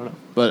 I don't know.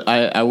 But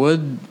I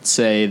would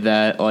say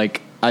that,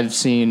 like, I've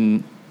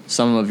seen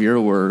some of your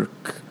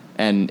work,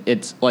 and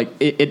it's like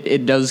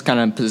it does kind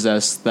of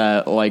possess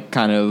that, like,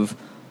 kind of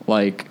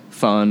like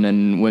fun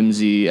and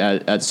whimsy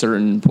at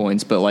certain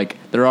points, but, like,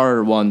 there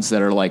are ones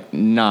that are, like,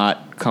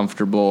 not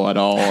comfortable at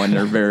all, and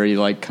they're very,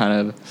 like,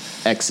 kind of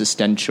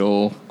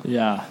existential.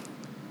 Yeah.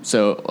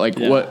 So, like,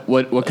 Yeah,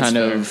 what kind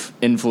fair. of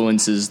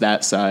influences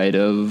that side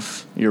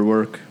of your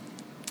work?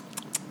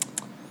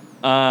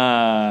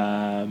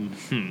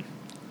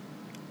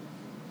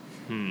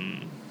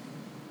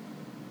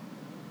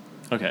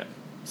 Okay.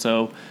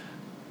 So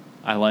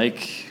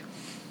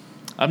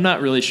I'm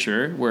not really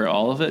sure where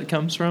all of it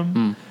comes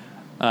from.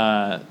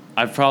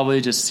 I've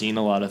probably just seen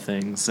a lot of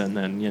things and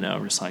then, you know,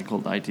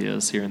 recycled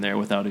ideas here and there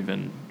without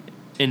even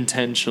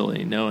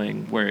intentionally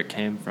knowing where it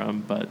came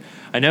from. But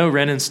I know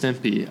Ren and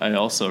Stimpy I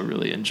also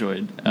really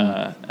enjoyed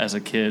as a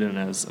kid and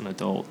as an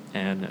adult,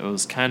 and it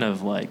was kind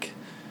of, like,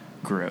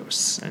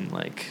 gross and,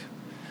 like,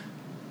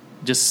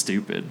 just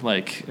stupid.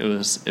 Like, it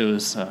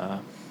was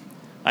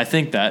I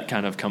think that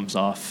kind of comes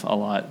off a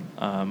lot,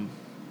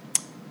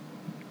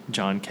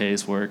 John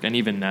Kay's work, and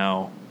even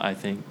now I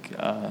think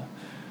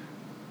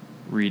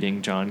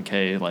reading John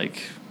Kay,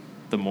 like,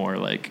 the more,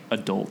 like,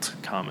 adult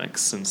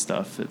comics and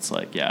stuff, it's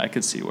like, yeah, I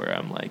could see where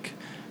I'm, like,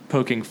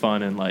 poking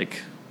fun and,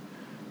 like,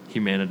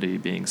 humanity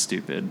being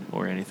stupid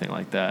or anything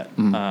like that.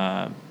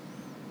 And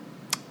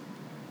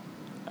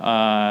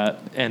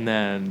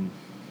then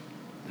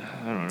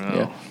I don't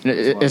know.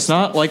 Yeah. It's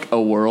not like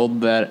a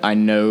world that I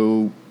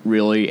know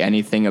really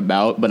anything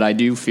about, but I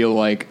do feel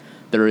like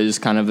there is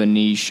kind of a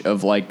niche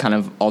of, like, kind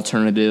of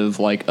alternative,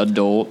 like,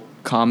 adult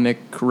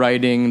comic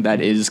writing that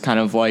is kind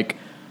of, like,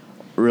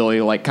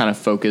 really, like, kind of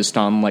focused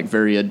on, like,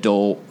 very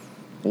adult,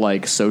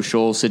 like,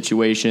 social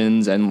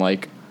situations and,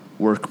 like,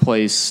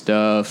 workplace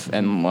stuff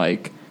and,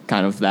 like,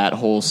 kind of that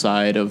whole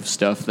side of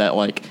stuff that,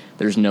 like,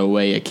 there's no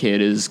way a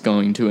kid is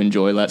going to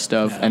enjoy that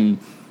stuff. Yeah. And,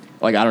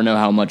 like, I don't know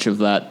how much of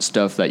that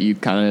stuff that you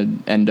kind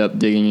of end up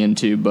digging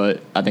into,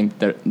 but I think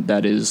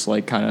that is,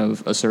 like, kind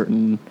of a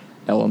certain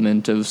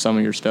element of some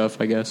of your stuff,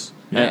 I guess.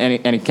 Yeah.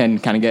 And it can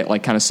kind of get,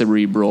 like, kind of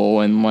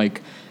cerebral and,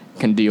 like,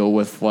 can deal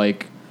with,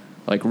 like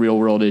real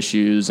world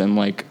issues and,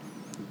 like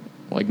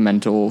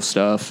mental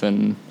stuff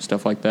and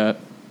stuff like that.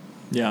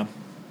 Yeah.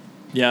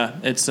 Yeah.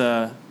 It's,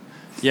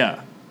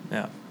 yeah.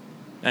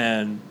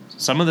 And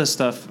some of this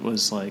stuff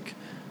was like,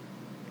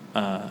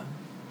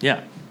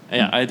 yeah,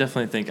 I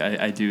definitely think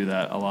I do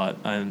that a lot.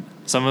 And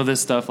some of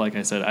this stuff, like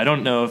I said, I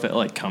don't know if it,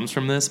 like, comes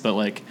from this, but,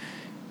 like,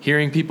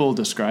 hearing people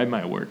describe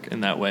my work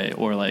in that way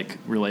or, like,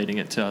 relating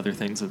it to other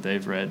things that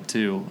they've read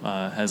too,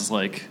 has,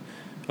 like,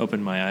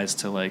 opened my eyes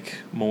to, like,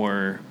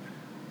 more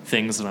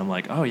things that I'm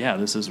like, oh yeah,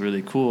 this is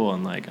really cool.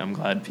 And, like, I'm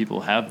glad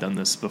people have done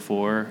this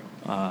before.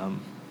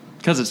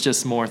 'Cause it's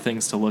just more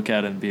things to look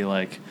at and be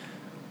like,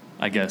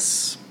 I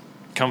guess,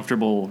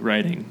 comfortable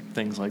writing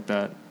things like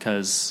that.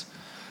 'Cause,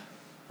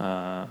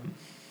 I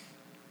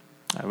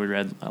would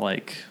read,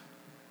 like,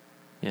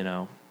 you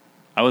know,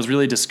 I was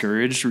really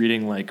discouraged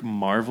reading, like,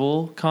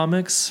 Marvel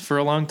comics for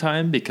a long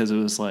time because it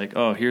was like,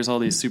 oh, here's all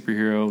these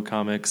superhero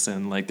comics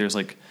and, like, there's,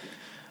 like,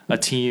 a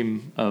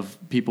team of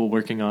people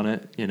working on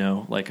it, you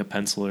know, like a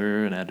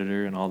penciler, an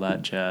editor, and all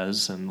that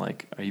jazz, and,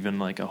 like, even,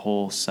 like, a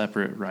whole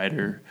separate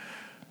writer.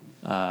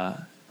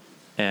 But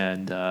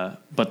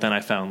then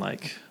I found,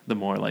 like, the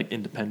more, like,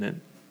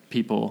 independent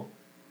people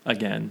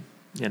again,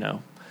 you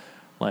know,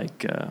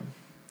 like,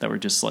 that were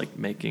just, like,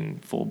 making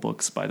full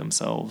books by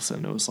themselves,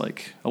 and it was,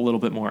 like, a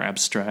little bit more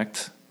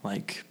abstract,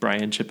 like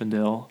Brian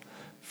Chippendale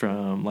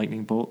from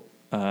Lightning Bolt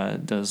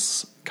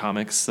does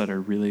comics that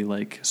are really,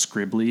 like,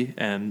 scribbly,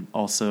 and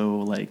also,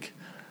 like,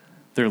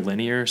 they're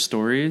linear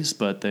stories,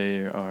 but they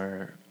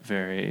are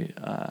very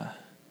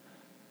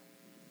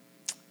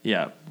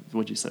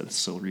what you said,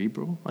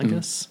 cerebral, I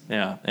guess.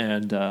 Yeah.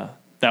 And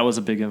that was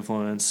a big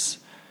influence.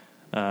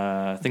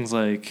 Things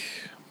like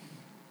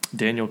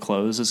Daniel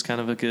Close is kind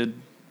of a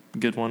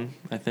good one,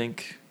 I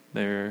think.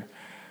 They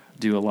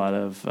do a lot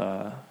of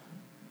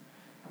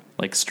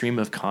like stream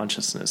of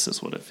consciousness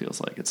is what it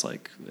feels like. It's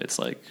like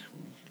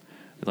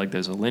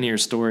there's a linear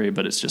story,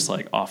 but it's just,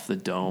 like, off the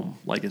dome.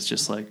 Like, it's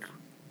just, like,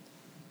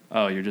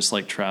 oh, you're just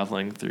like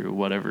traveling through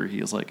whatever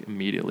he's like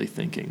immediately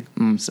thinking.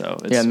 So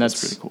it's, and it's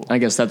pretty cool. I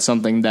guess that's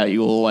something that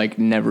you'll like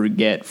never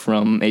get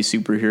from a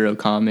superhero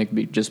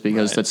comic, just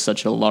because that's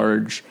such a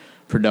large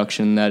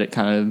production that it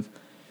kind of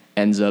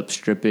ends up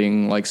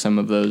stripping like some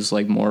of those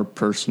like more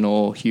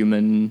personal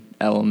human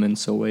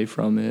elements away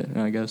from it,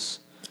 I guess.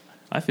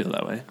 I feel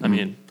that way. I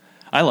mean,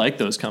 I like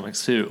those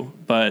comics too,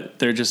 but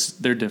they're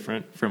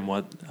different from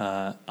what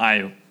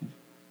I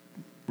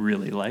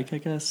really like, I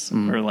guess,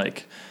 or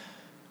like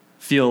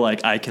feel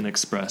like I can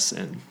express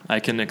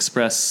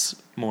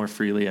more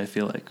freely. I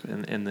feel like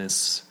in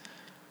this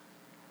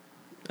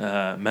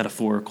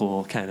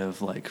metaphorical kind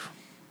of like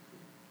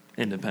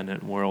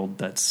independent world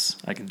that's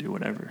I can do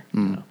whatever, you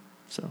know?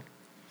 So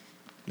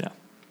yeah.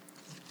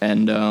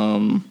 And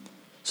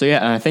so yeah,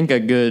 and I think a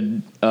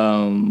good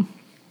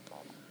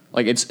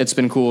like it's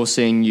been cool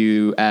seeing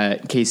you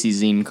at KC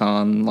Zine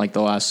Con like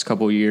the last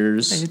couple of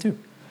years. Yeah, you too.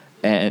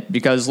 And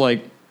because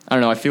like I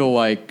don't know, I feel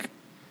like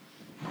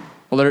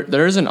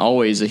there isn't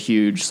always a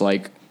huge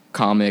like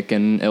comic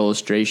and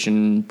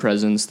illustration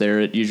presence there.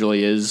 It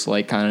usually is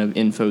like kind of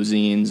info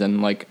zines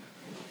and like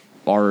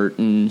art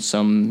and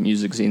some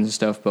music zines and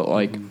stuff, but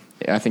like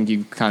I think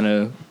you kind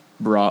of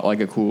brought like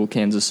a cool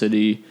Kansas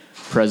City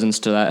presence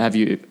to that. Have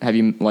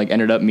you like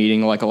ended up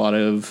meeting like a lot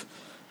of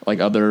like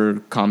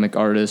other comic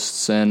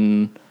artists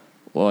and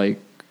like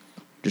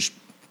just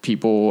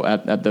people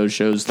at those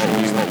shows that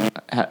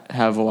you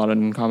have a lot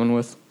in common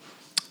with?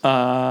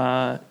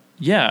 Yeah.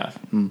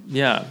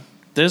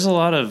 There's a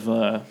lot of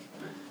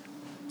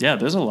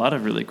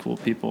really cool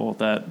people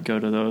that go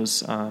to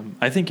those.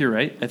 I think you're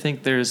right. I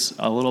think there's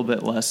a little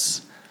bit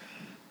less,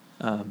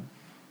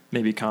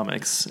 maybe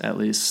comics, at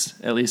least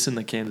in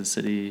the Kansas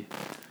City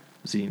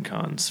zine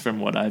cons from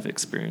what I've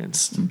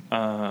experienced.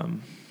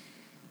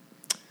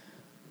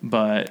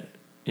 But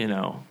you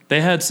know,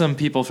 they had some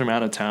people from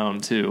out of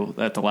town too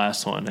at the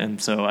last one.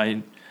 And so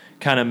I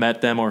kind of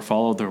met them or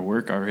followed their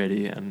work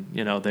already. And,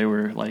 you know, they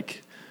were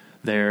like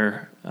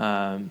there,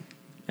 and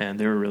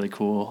they were really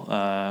cool.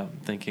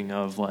 Thinking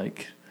of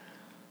like,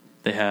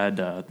 they had,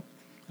 I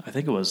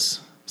think it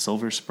was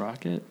Silver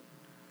Sprocket,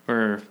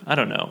 or I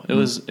don't know. It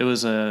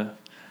was a,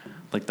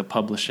 like the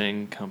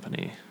publishing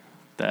company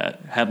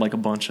that had like a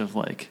bunch of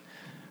like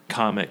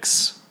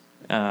comics,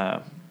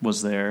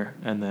 was there.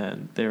 And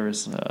then there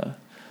was,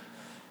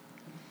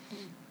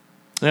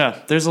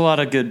 there's a lot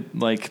of good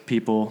like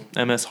people.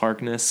 MS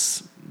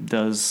Harkness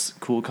does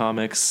cool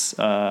comics.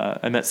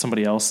 I met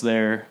somebody else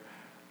there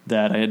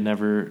that I had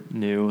never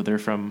knew. They're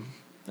from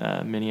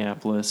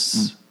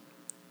Minneapolis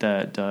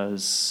that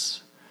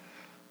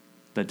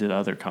did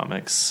other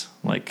comics,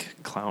 like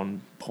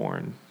clown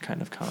porn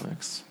kind of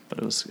comics. But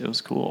it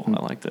was cool. I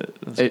liked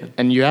it.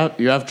 And you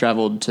have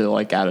traveled to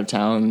like out of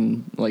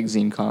town like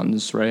zine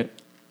cons, right?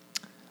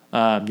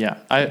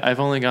 I've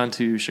only gone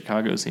to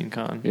Chicago Zine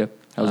Con. Yep.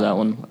 How's that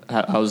one?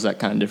 How is that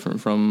kind of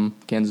different from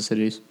Kansas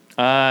City's?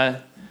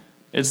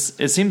 It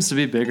seems to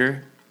be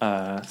bigger.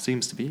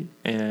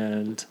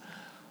 And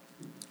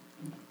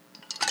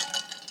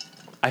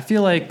I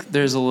feel like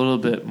there's a little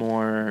bit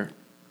more.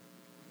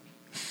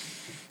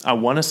 I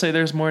want to say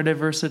there's more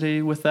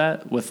diversity with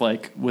that, with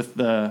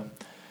the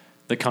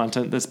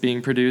content that's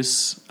being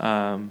produced,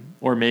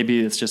 or maybe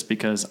it's just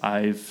because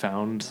I've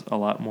found a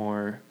lot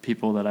more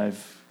people that I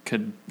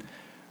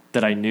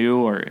knew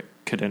or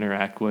could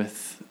interact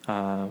with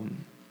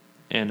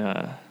in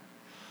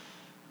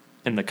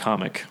the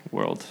comic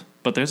world.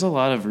 But there's a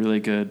lot of really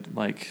good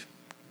like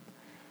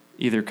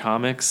either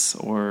comics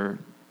or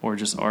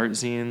just art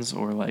zines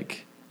or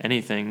like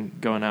anything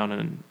going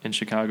on in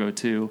Chicago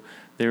too.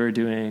 They were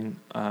doing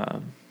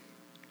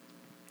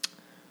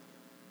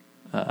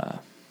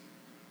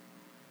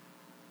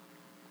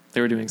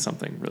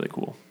something really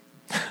cool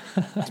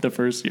the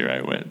first year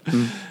I went.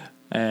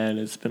 And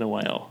it's been a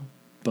while,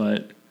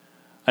 but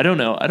I don't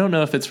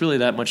know if it's really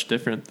that much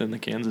different than the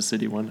Kansas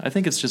City one. I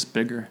think it's just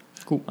bigger.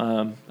 Cool.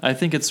 I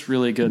think it's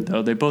really good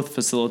though. They both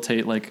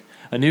facilitate like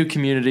a new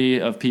community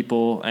of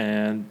people,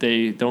 and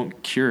they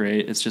don't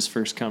curate. It's just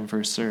first come,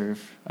 first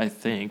serve, I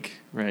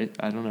think, right?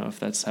 I don't know if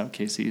that's how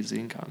KC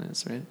Zine Con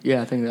is, right?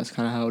 Yeah, I think that's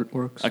kind of how it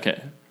works.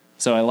 Okay.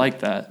 So I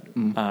like that.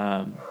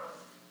 I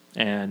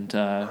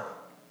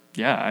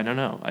don't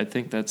know. I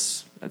think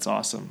that's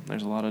awesome.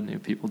 There's a lot of new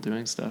people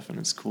doing stuff, and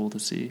it's cool to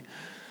see.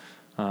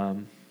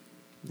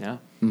 Yeah.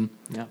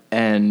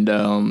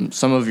 And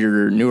some of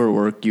your newer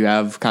work, you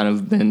have kind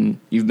of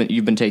you've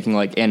been taking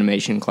like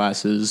animation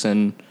classes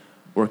and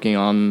working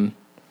on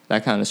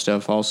that kind of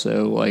stuff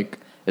also. Like,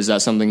 is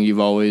that something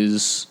you've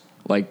always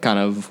like kind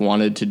of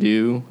wanted to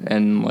do?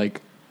 And like,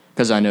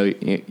 because I know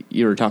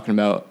you were talking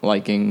about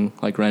liking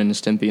like Ren and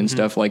Stimpy and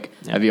stuff. Like,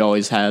 have you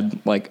always had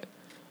like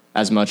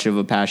as much of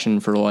a passion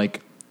for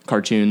like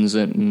cartoons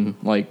and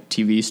like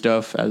TV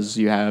stuff as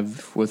you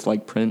have with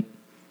like print?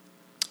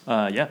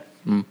 Yeah.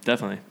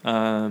 Definitely.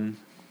 I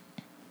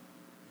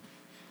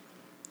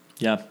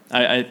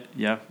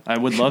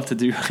would love to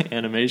do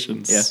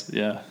animations.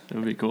 Yeah, it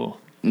would be cool.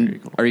 Very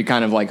cool. Are you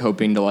kind of like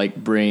hoping to like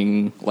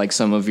bring like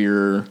some of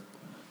your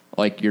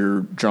like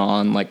your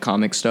drawn like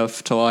comic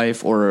stuff to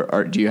life,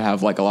 or do you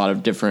have like a lot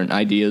of different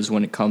ideas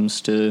when it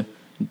comes to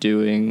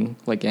doing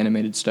like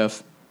animated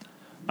stuff?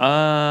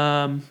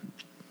 I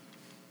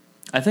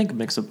think a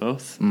mix of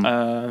both.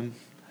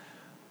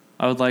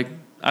 I would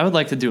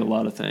like to do a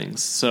lot of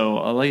things.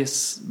 So at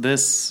least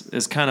this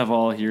is kind of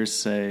all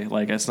hearsay.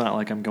 Like, it's not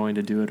like I'm going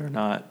to do it or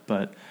not,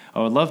 but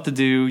I would love to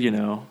do,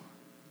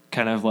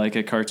 kind of like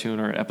a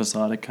cartoon or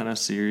episodic kind of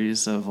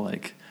series of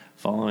like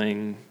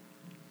following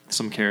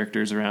some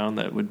characters around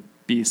that would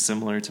be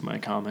similar to my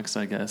comics,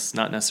 I guess.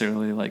 Not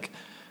necessarily like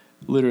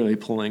literally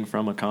pulling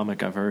from a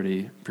comic I've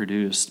already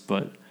produced,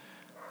 but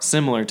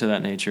similar to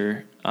that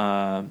nature.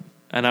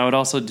 And I would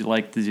also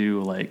like to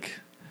do like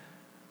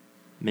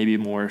maybe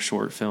more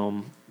short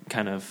film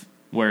kind of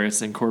where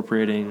it's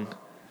incorporating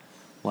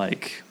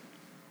like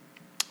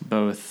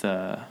both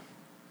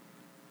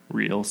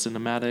real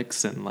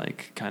cinematics and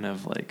like kind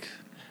of like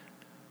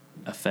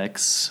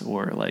effects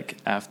or like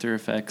After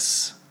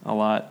Effects a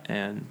lot,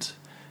 and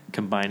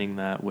combining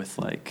that with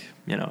like,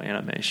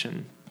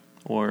 animation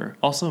or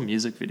also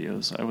music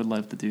videos. I would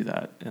love to do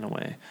that in a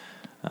way.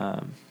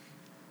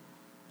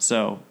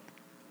 So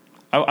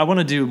I want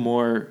to do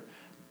more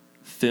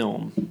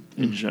film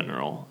in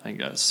general, I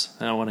guess.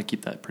 And I want to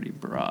keep that pretty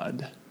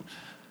broad.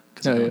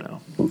 Because I don't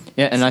know.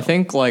 Yeah, and I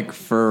think like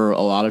for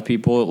a lot of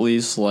people at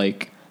least,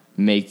 like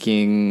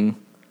making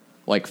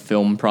like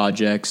film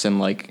projects and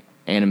like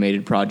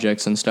animated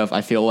projects and stuff,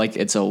 I feel like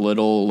it's a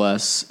little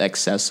less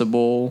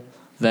accessible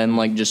than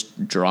like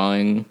just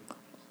drawing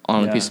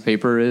on a piece of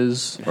paper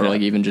is, or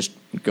like even just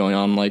going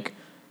on like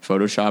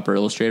Photoshop or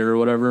Illustrator or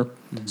whatever.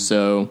 Mm-hmm.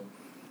 So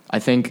I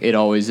think it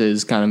always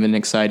is kind of an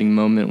exciting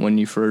moment when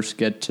you first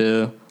get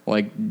to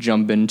like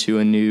jump into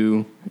a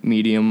new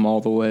medium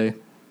all the way.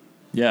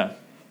 Yeah,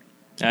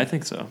 I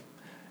think so.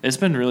 It's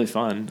been really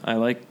fun. I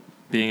like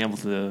being able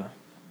to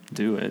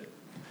do it.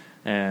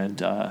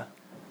 And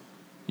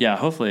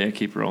hopefully I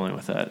keep rolling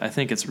with that. I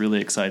think it's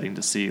really exciting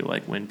to see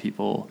like when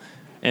people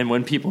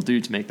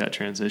do to make that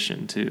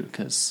transition too,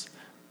 because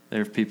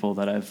there are people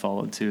that I've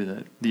followed too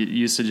that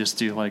used to just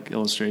do like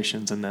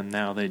illustrations, and then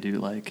now they do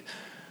like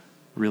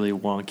really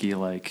wonky,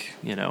 like,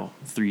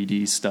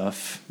 3D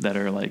stuff that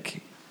are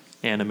like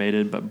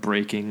animated but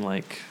breaking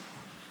like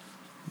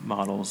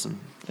models, and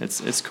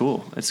it's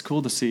cool. It's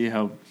cool to see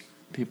how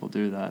people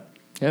do that.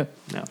 Yeah.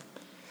 Yeah.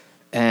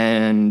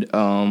 And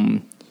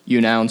you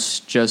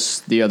announced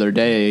just the other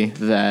day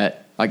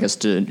that, I guess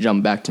to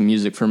jump back to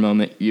music for a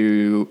moment,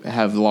 you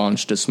have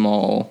launched a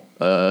small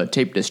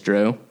tape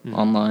distro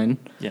online.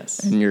 Yes.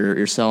 And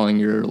you're selling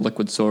your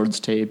Liquid Swords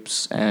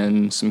tapes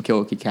and some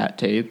Kill Cat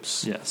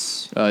tapes.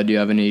 Yes. Do you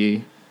have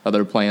any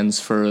other plans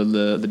for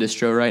the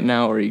distro right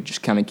now, or are you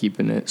just kind of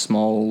keeping it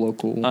small,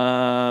 local?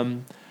 I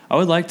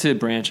would like to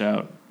branch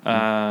out.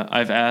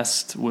 I've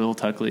asked Will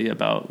Tuckley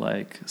about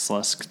like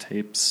Slusk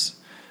tapes,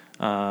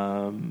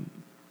 and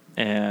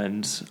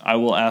I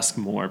will ask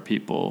more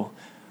people.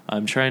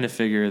 I'm trying to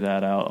figure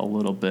that out a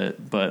little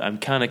bit, but I'm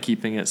kind of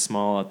keeping it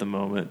small at the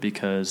moment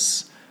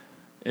because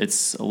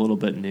it's a little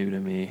bit new to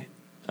me.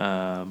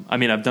 I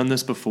mean, I've done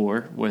this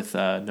before with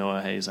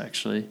Noah Hayes,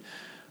 actually,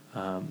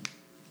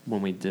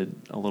 when we did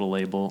a little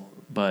label.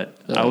 But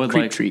I would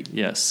Creep like Treat.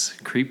 Yes,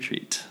 Creep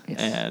Treat, yes.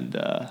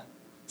 And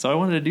so I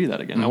wanted to do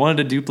that again. I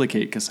wanted to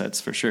duplicate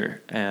cassettes for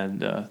sure,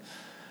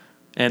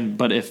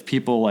 but if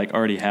people like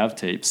already have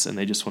tapes and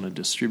they just want to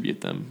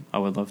distribute them, I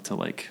would love to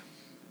like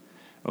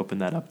open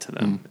that up to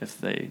them if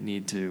they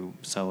need to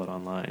sell it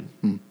online.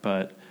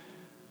 But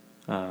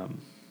I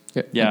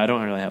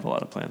don't really have a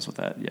lot of plans with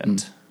that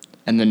yet.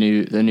 And the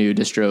new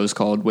distro is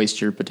called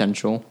Waste Your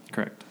Potential.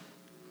 Correct.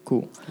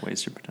 Cool.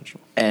 Waste Your Potential.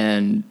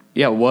 And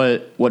yeah,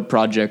 what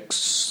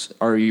projects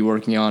are you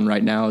working on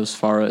right now as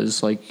far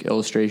as like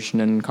illustration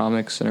and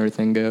comics and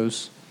everything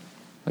goes?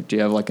 Like, do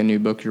you have like a new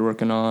book you're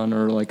working on,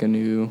 or like a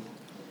new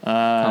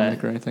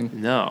comic or anything?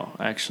 No,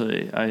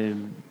 actually,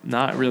 I'm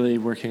not really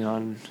working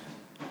on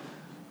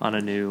a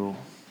new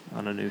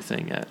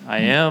thing yet. I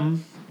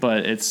am,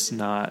 but it's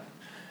not.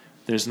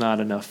 There's not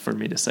enough for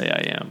me to say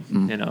I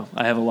am.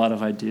 I have a lot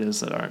of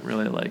ideas that aren't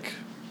really like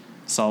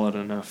solid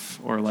enough,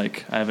 or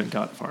like I haven't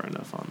got far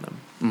enough on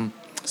them.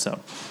 So,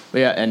 but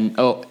yeah, and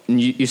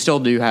you still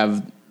do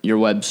have your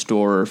web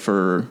store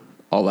for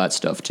all that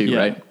stuff too,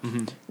 right?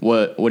 Mm-hmm.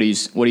 What do you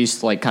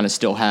like kind of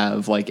still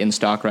have like in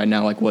stock right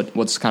now? Like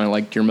what's kind of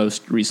like your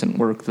most recent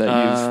work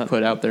that you've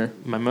put out there?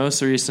 My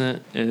most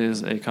recent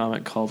is a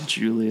comic called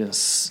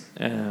Julius,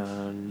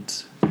 and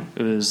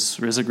it was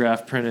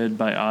risograph printed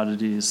by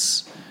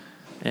Oddities,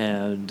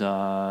 and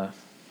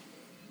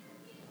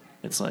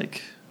it's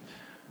like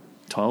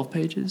 12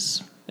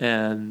 pages,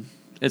 and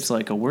it's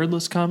like a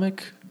wordless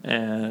comic,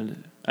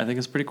 and I think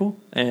it's pretty cool.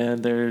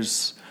 And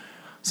there's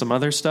some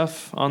other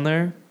stuff on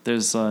there.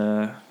 There's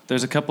a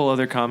couple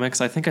other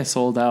comics. I think I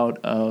sold out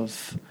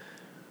of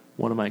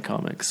one of my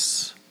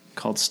comics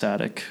called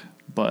Static,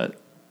 but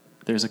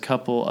there's a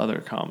couple other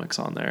comics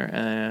on there,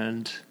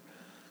 and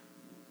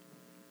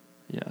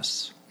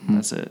yes,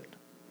 that's it.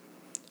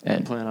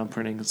 And I plan on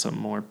printing some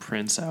more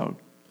prints out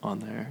on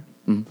there.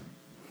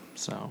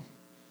 So,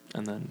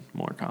 and then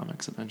more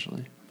comics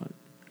eventually. But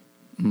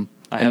Mm.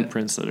 I have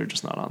prints that are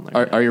just not on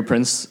there. Are your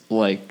prints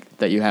like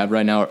that you have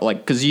right now? Like,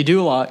 because you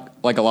do a lot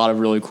of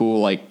really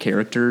cool like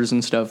characters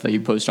and stuff that you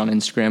post on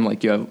Instagram.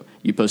 Like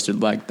you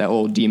posted like that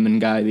old demon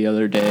guy the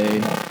other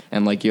day,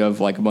 and like you have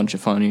like a bunch of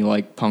funny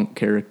like punk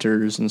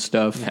characters and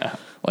stuff. Yeah.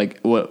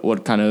 Like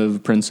what kind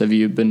of prints have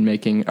you been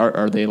making?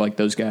 Are they like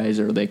those guys,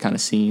 or are they kind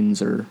of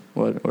scenes, or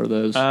what are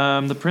those?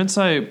 The prints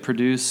I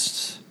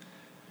produced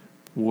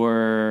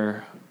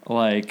were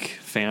like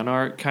fan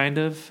art kind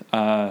of.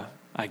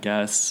 I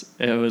guess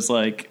it was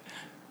like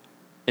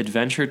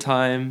Adventure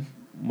Time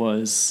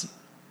was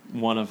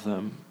one of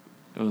them.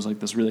 It was like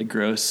this really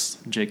gross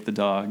Jake the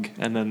dog,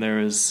 and then there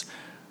was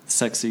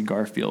Sexy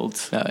Garfield.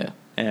 Oh yeah.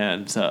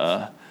 And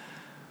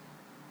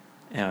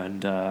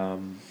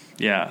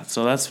yeah,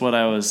 so that's what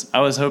I was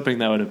hoping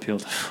that would appeal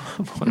to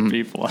more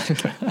people, I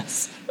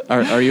guess.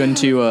 Are you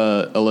into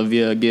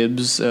Olivia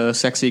Gibbs'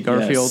 Sexy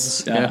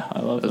Garfields? Yes. Yeah, I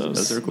love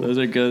those. Those are cool. Those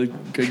are good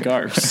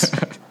garfs.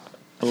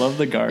 I love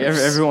the garfs.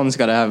 Everyone's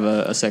got to have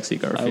a sexy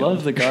Garfield. I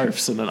love the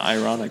garfs in an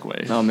ironic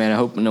way. Oh man, I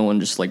hope no one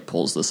just like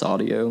pulls this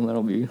audio.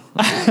 That'll be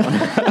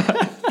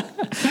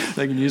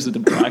They can use it to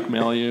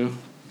blackmail you.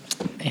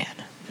 man.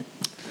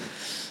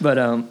 But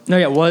no,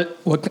 yeah. What?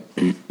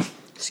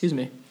 Excuse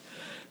me.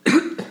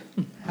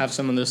 Have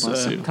some of this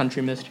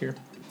country mist here.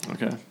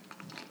 Okay.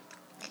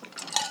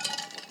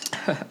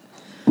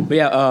 But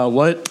yeah,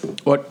 what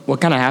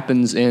kind of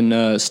happens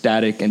in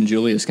Static and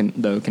Julius?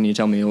 Can you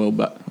tell me a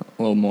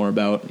little more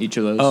about each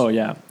of those? Oh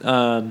yeah.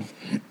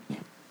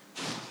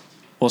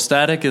 Well,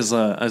 Static is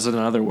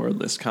another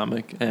wordless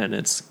comic, and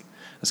it's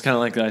kind of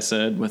like I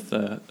said with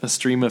a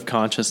stream of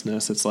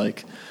consciousness. It's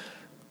like,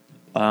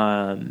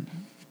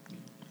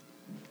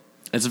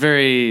 it's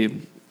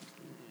very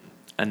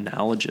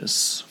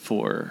analogous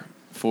for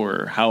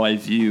how I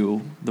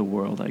view the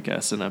world, I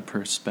guess, in a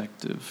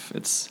perspective.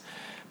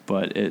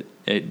 But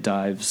it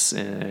dives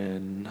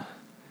in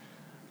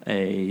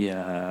a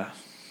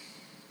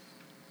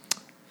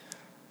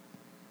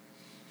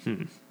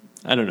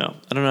I don't know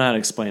how to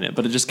explain it,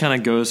 but it just kind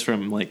of goes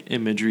from like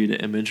imagery to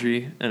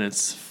imagery, and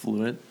it's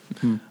fluent.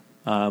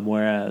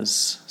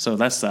 Whereas, so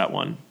that's that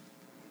one,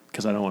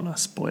 because I don't want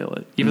to spoil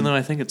it, even though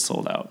I think it's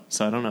sold out.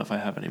 So I don't know if I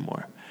have any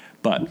more,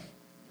 but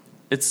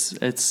it's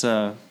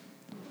a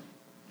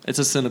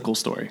cynical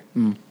story.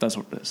 That's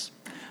what it is.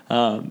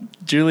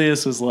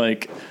 Julius is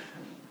like,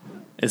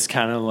 it's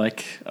kind of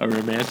like a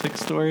romantic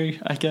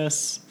story, I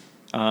guess.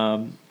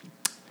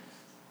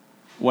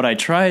 What I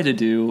try to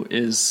do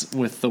is,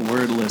 with the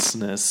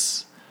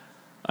wordlessness,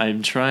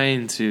 I'm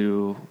trying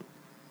to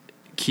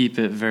keep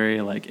it very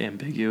like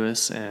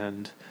ambiguous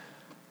and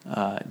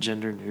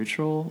gender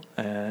neutral,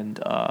 and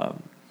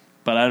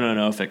but I don't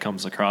know if it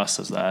comes across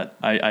as that.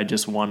 I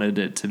just wanted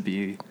it to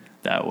be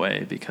that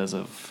way because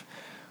of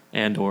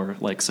or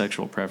like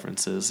sexual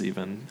preferences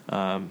even,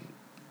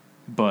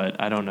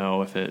 but I don't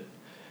know if it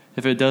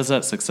does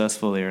that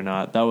successfully or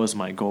not. That was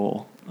my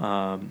goal,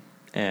 and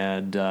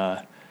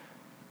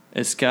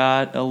it's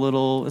got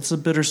it's a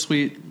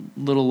bittersweet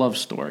little love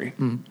story,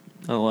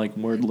 like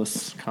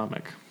wordless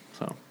comic.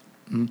 So,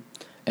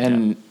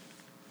 and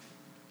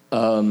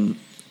well,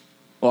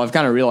 I've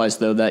kind of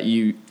realized though that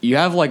you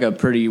have like a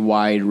pretty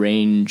wide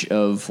range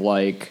of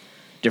like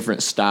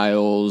different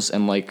styles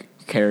and like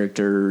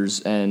characters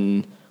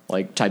and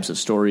like types of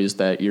stories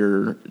that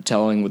you're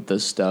telling with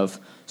this stuff.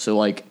 So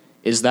like,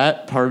 is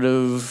that part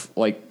of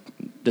like,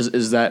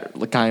 is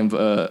that kind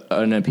of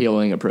an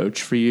appealing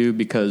approach for you?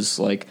 Because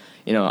like,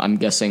 you know, I'm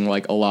guessing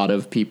like a lot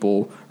of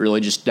people really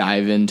just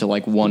dive into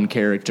like one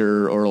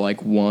character or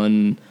like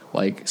one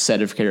like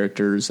set of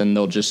characters, and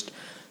they'll just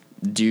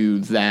do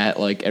that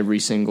like every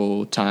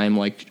single time.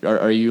 Like,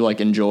 are you like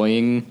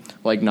enjoying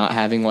like not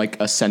having like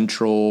a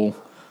central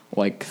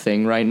like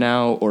thing right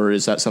now, or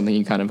is that something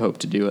you kind of hope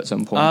to do at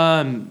some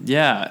point?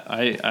 Yeah,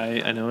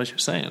 I know what you're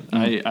saying.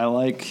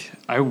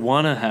 I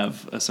want to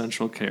have a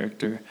central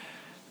character,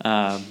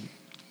 but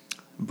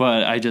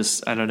I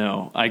don't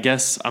know. I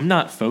guess I'm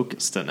not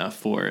focused enough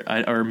for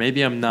it, or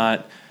maybe I'm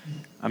not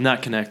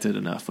connected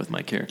enough with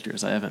my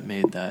characters. I haven't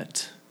made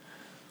that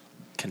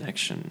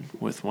connection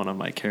with one of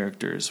my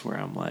characters where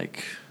I'm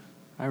like,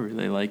 I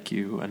really like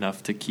you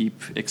enough to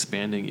keep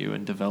expanding you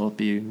and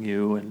developing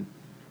you and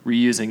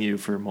reusing you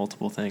for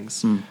multiple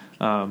things.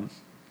 I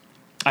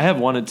have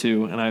wanted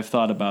to, and I've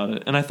thought about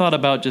it, and I thought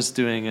about just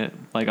doing it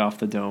like off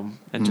the dome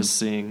and just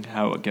seeing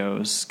how it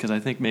goes, because I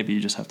think maybe you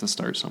just have to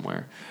start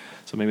somewhere.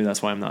 So maybe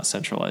that's why I'm not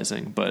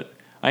centralizing, but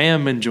I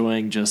am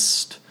enjoying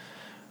just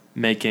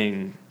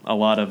making a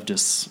lot of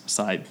just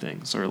side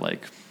things, or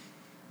like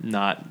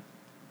not,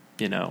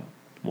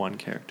 one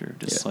character,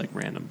 just like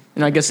random.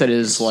 And I guess that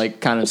is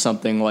like kind of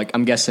something like,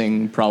 I'm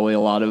guessing probably a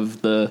lot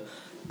of the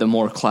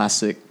more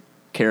classic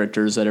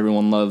characters that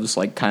everyone loves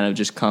like kind of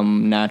just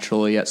come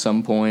naturally at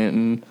some point,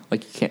 and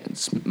like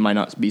it might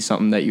not be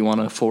something that you want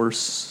to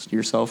force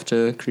yourself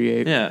to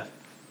create. Yeah.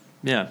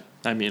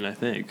 I mean, I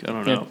think, I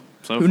don't know.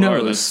 So Who far,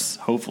 knows? that's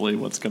hopefully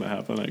what's going to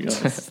happen, I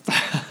guess.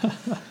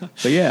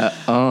 But yeah,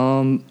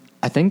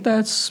 I think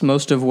that's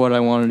most of what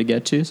I wanted to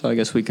get to, so I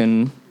guess we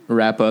can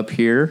wrap up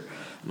here.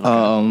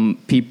 Okay.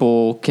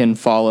 People can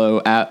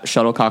follow at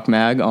Shuttlecock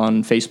Mag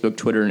on Facebook,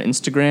 Twitter, and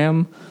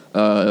Instagram.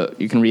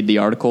 You can read the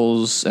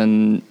articles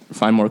and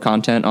find more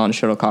content on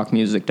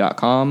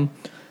shuttlecockmusic.com.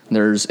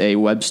 There's a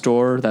web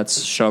store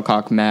that's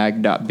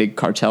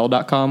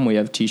shuttlecockmag.bigcartel.com. We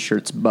have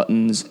t-shirts,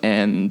 buttons,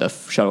 and the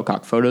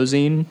Shuttlecock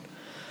Photozine.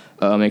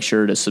 Make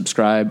sure to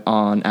subscribe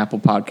on Apple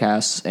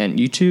Podcasts and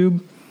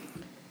YouTube.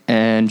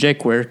 And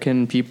Jake, where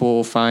can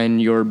people find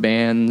your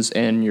bands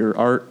and your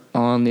art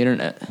on the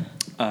internet?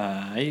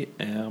 I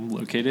am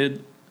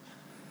located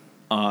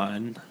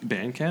on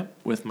Bandcamp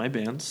with my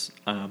bands.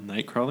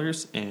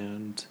 Nightcrawlers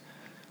and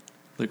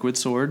Liquid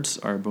Swords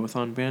are both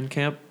on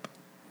Bandcamp.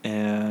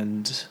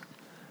 And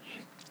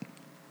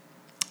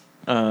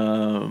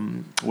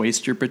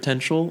Waste Your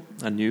Potential,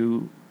 a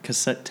new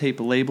cassette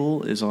tape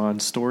label, is on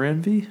Store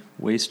Envy,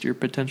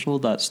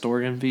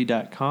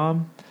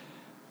 wasteyourpotential.storeenvy.com.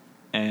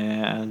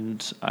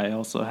 And I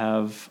also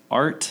have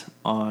art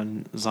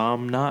on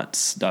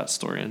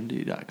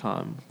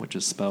zombnots.storeenvy.com, which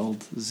is spelled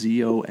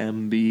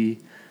ZOMBKNOTTS.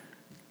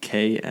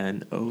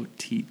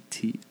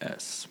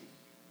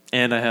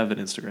 And I have an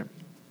Instagram,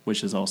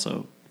 which is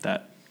also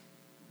that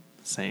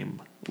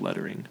same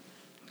lettering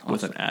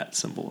with an @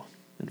 symbol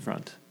in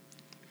front.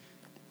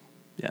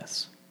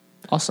 Yes.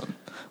 Awesome.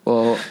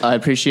 Well, I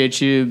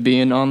appreciate you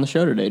being on the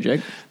show today,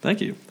 Jake.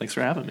 Thank you. Thanks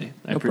for having me.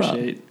 I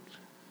appreciate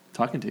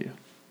talking to you.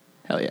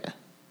 Hell yeah.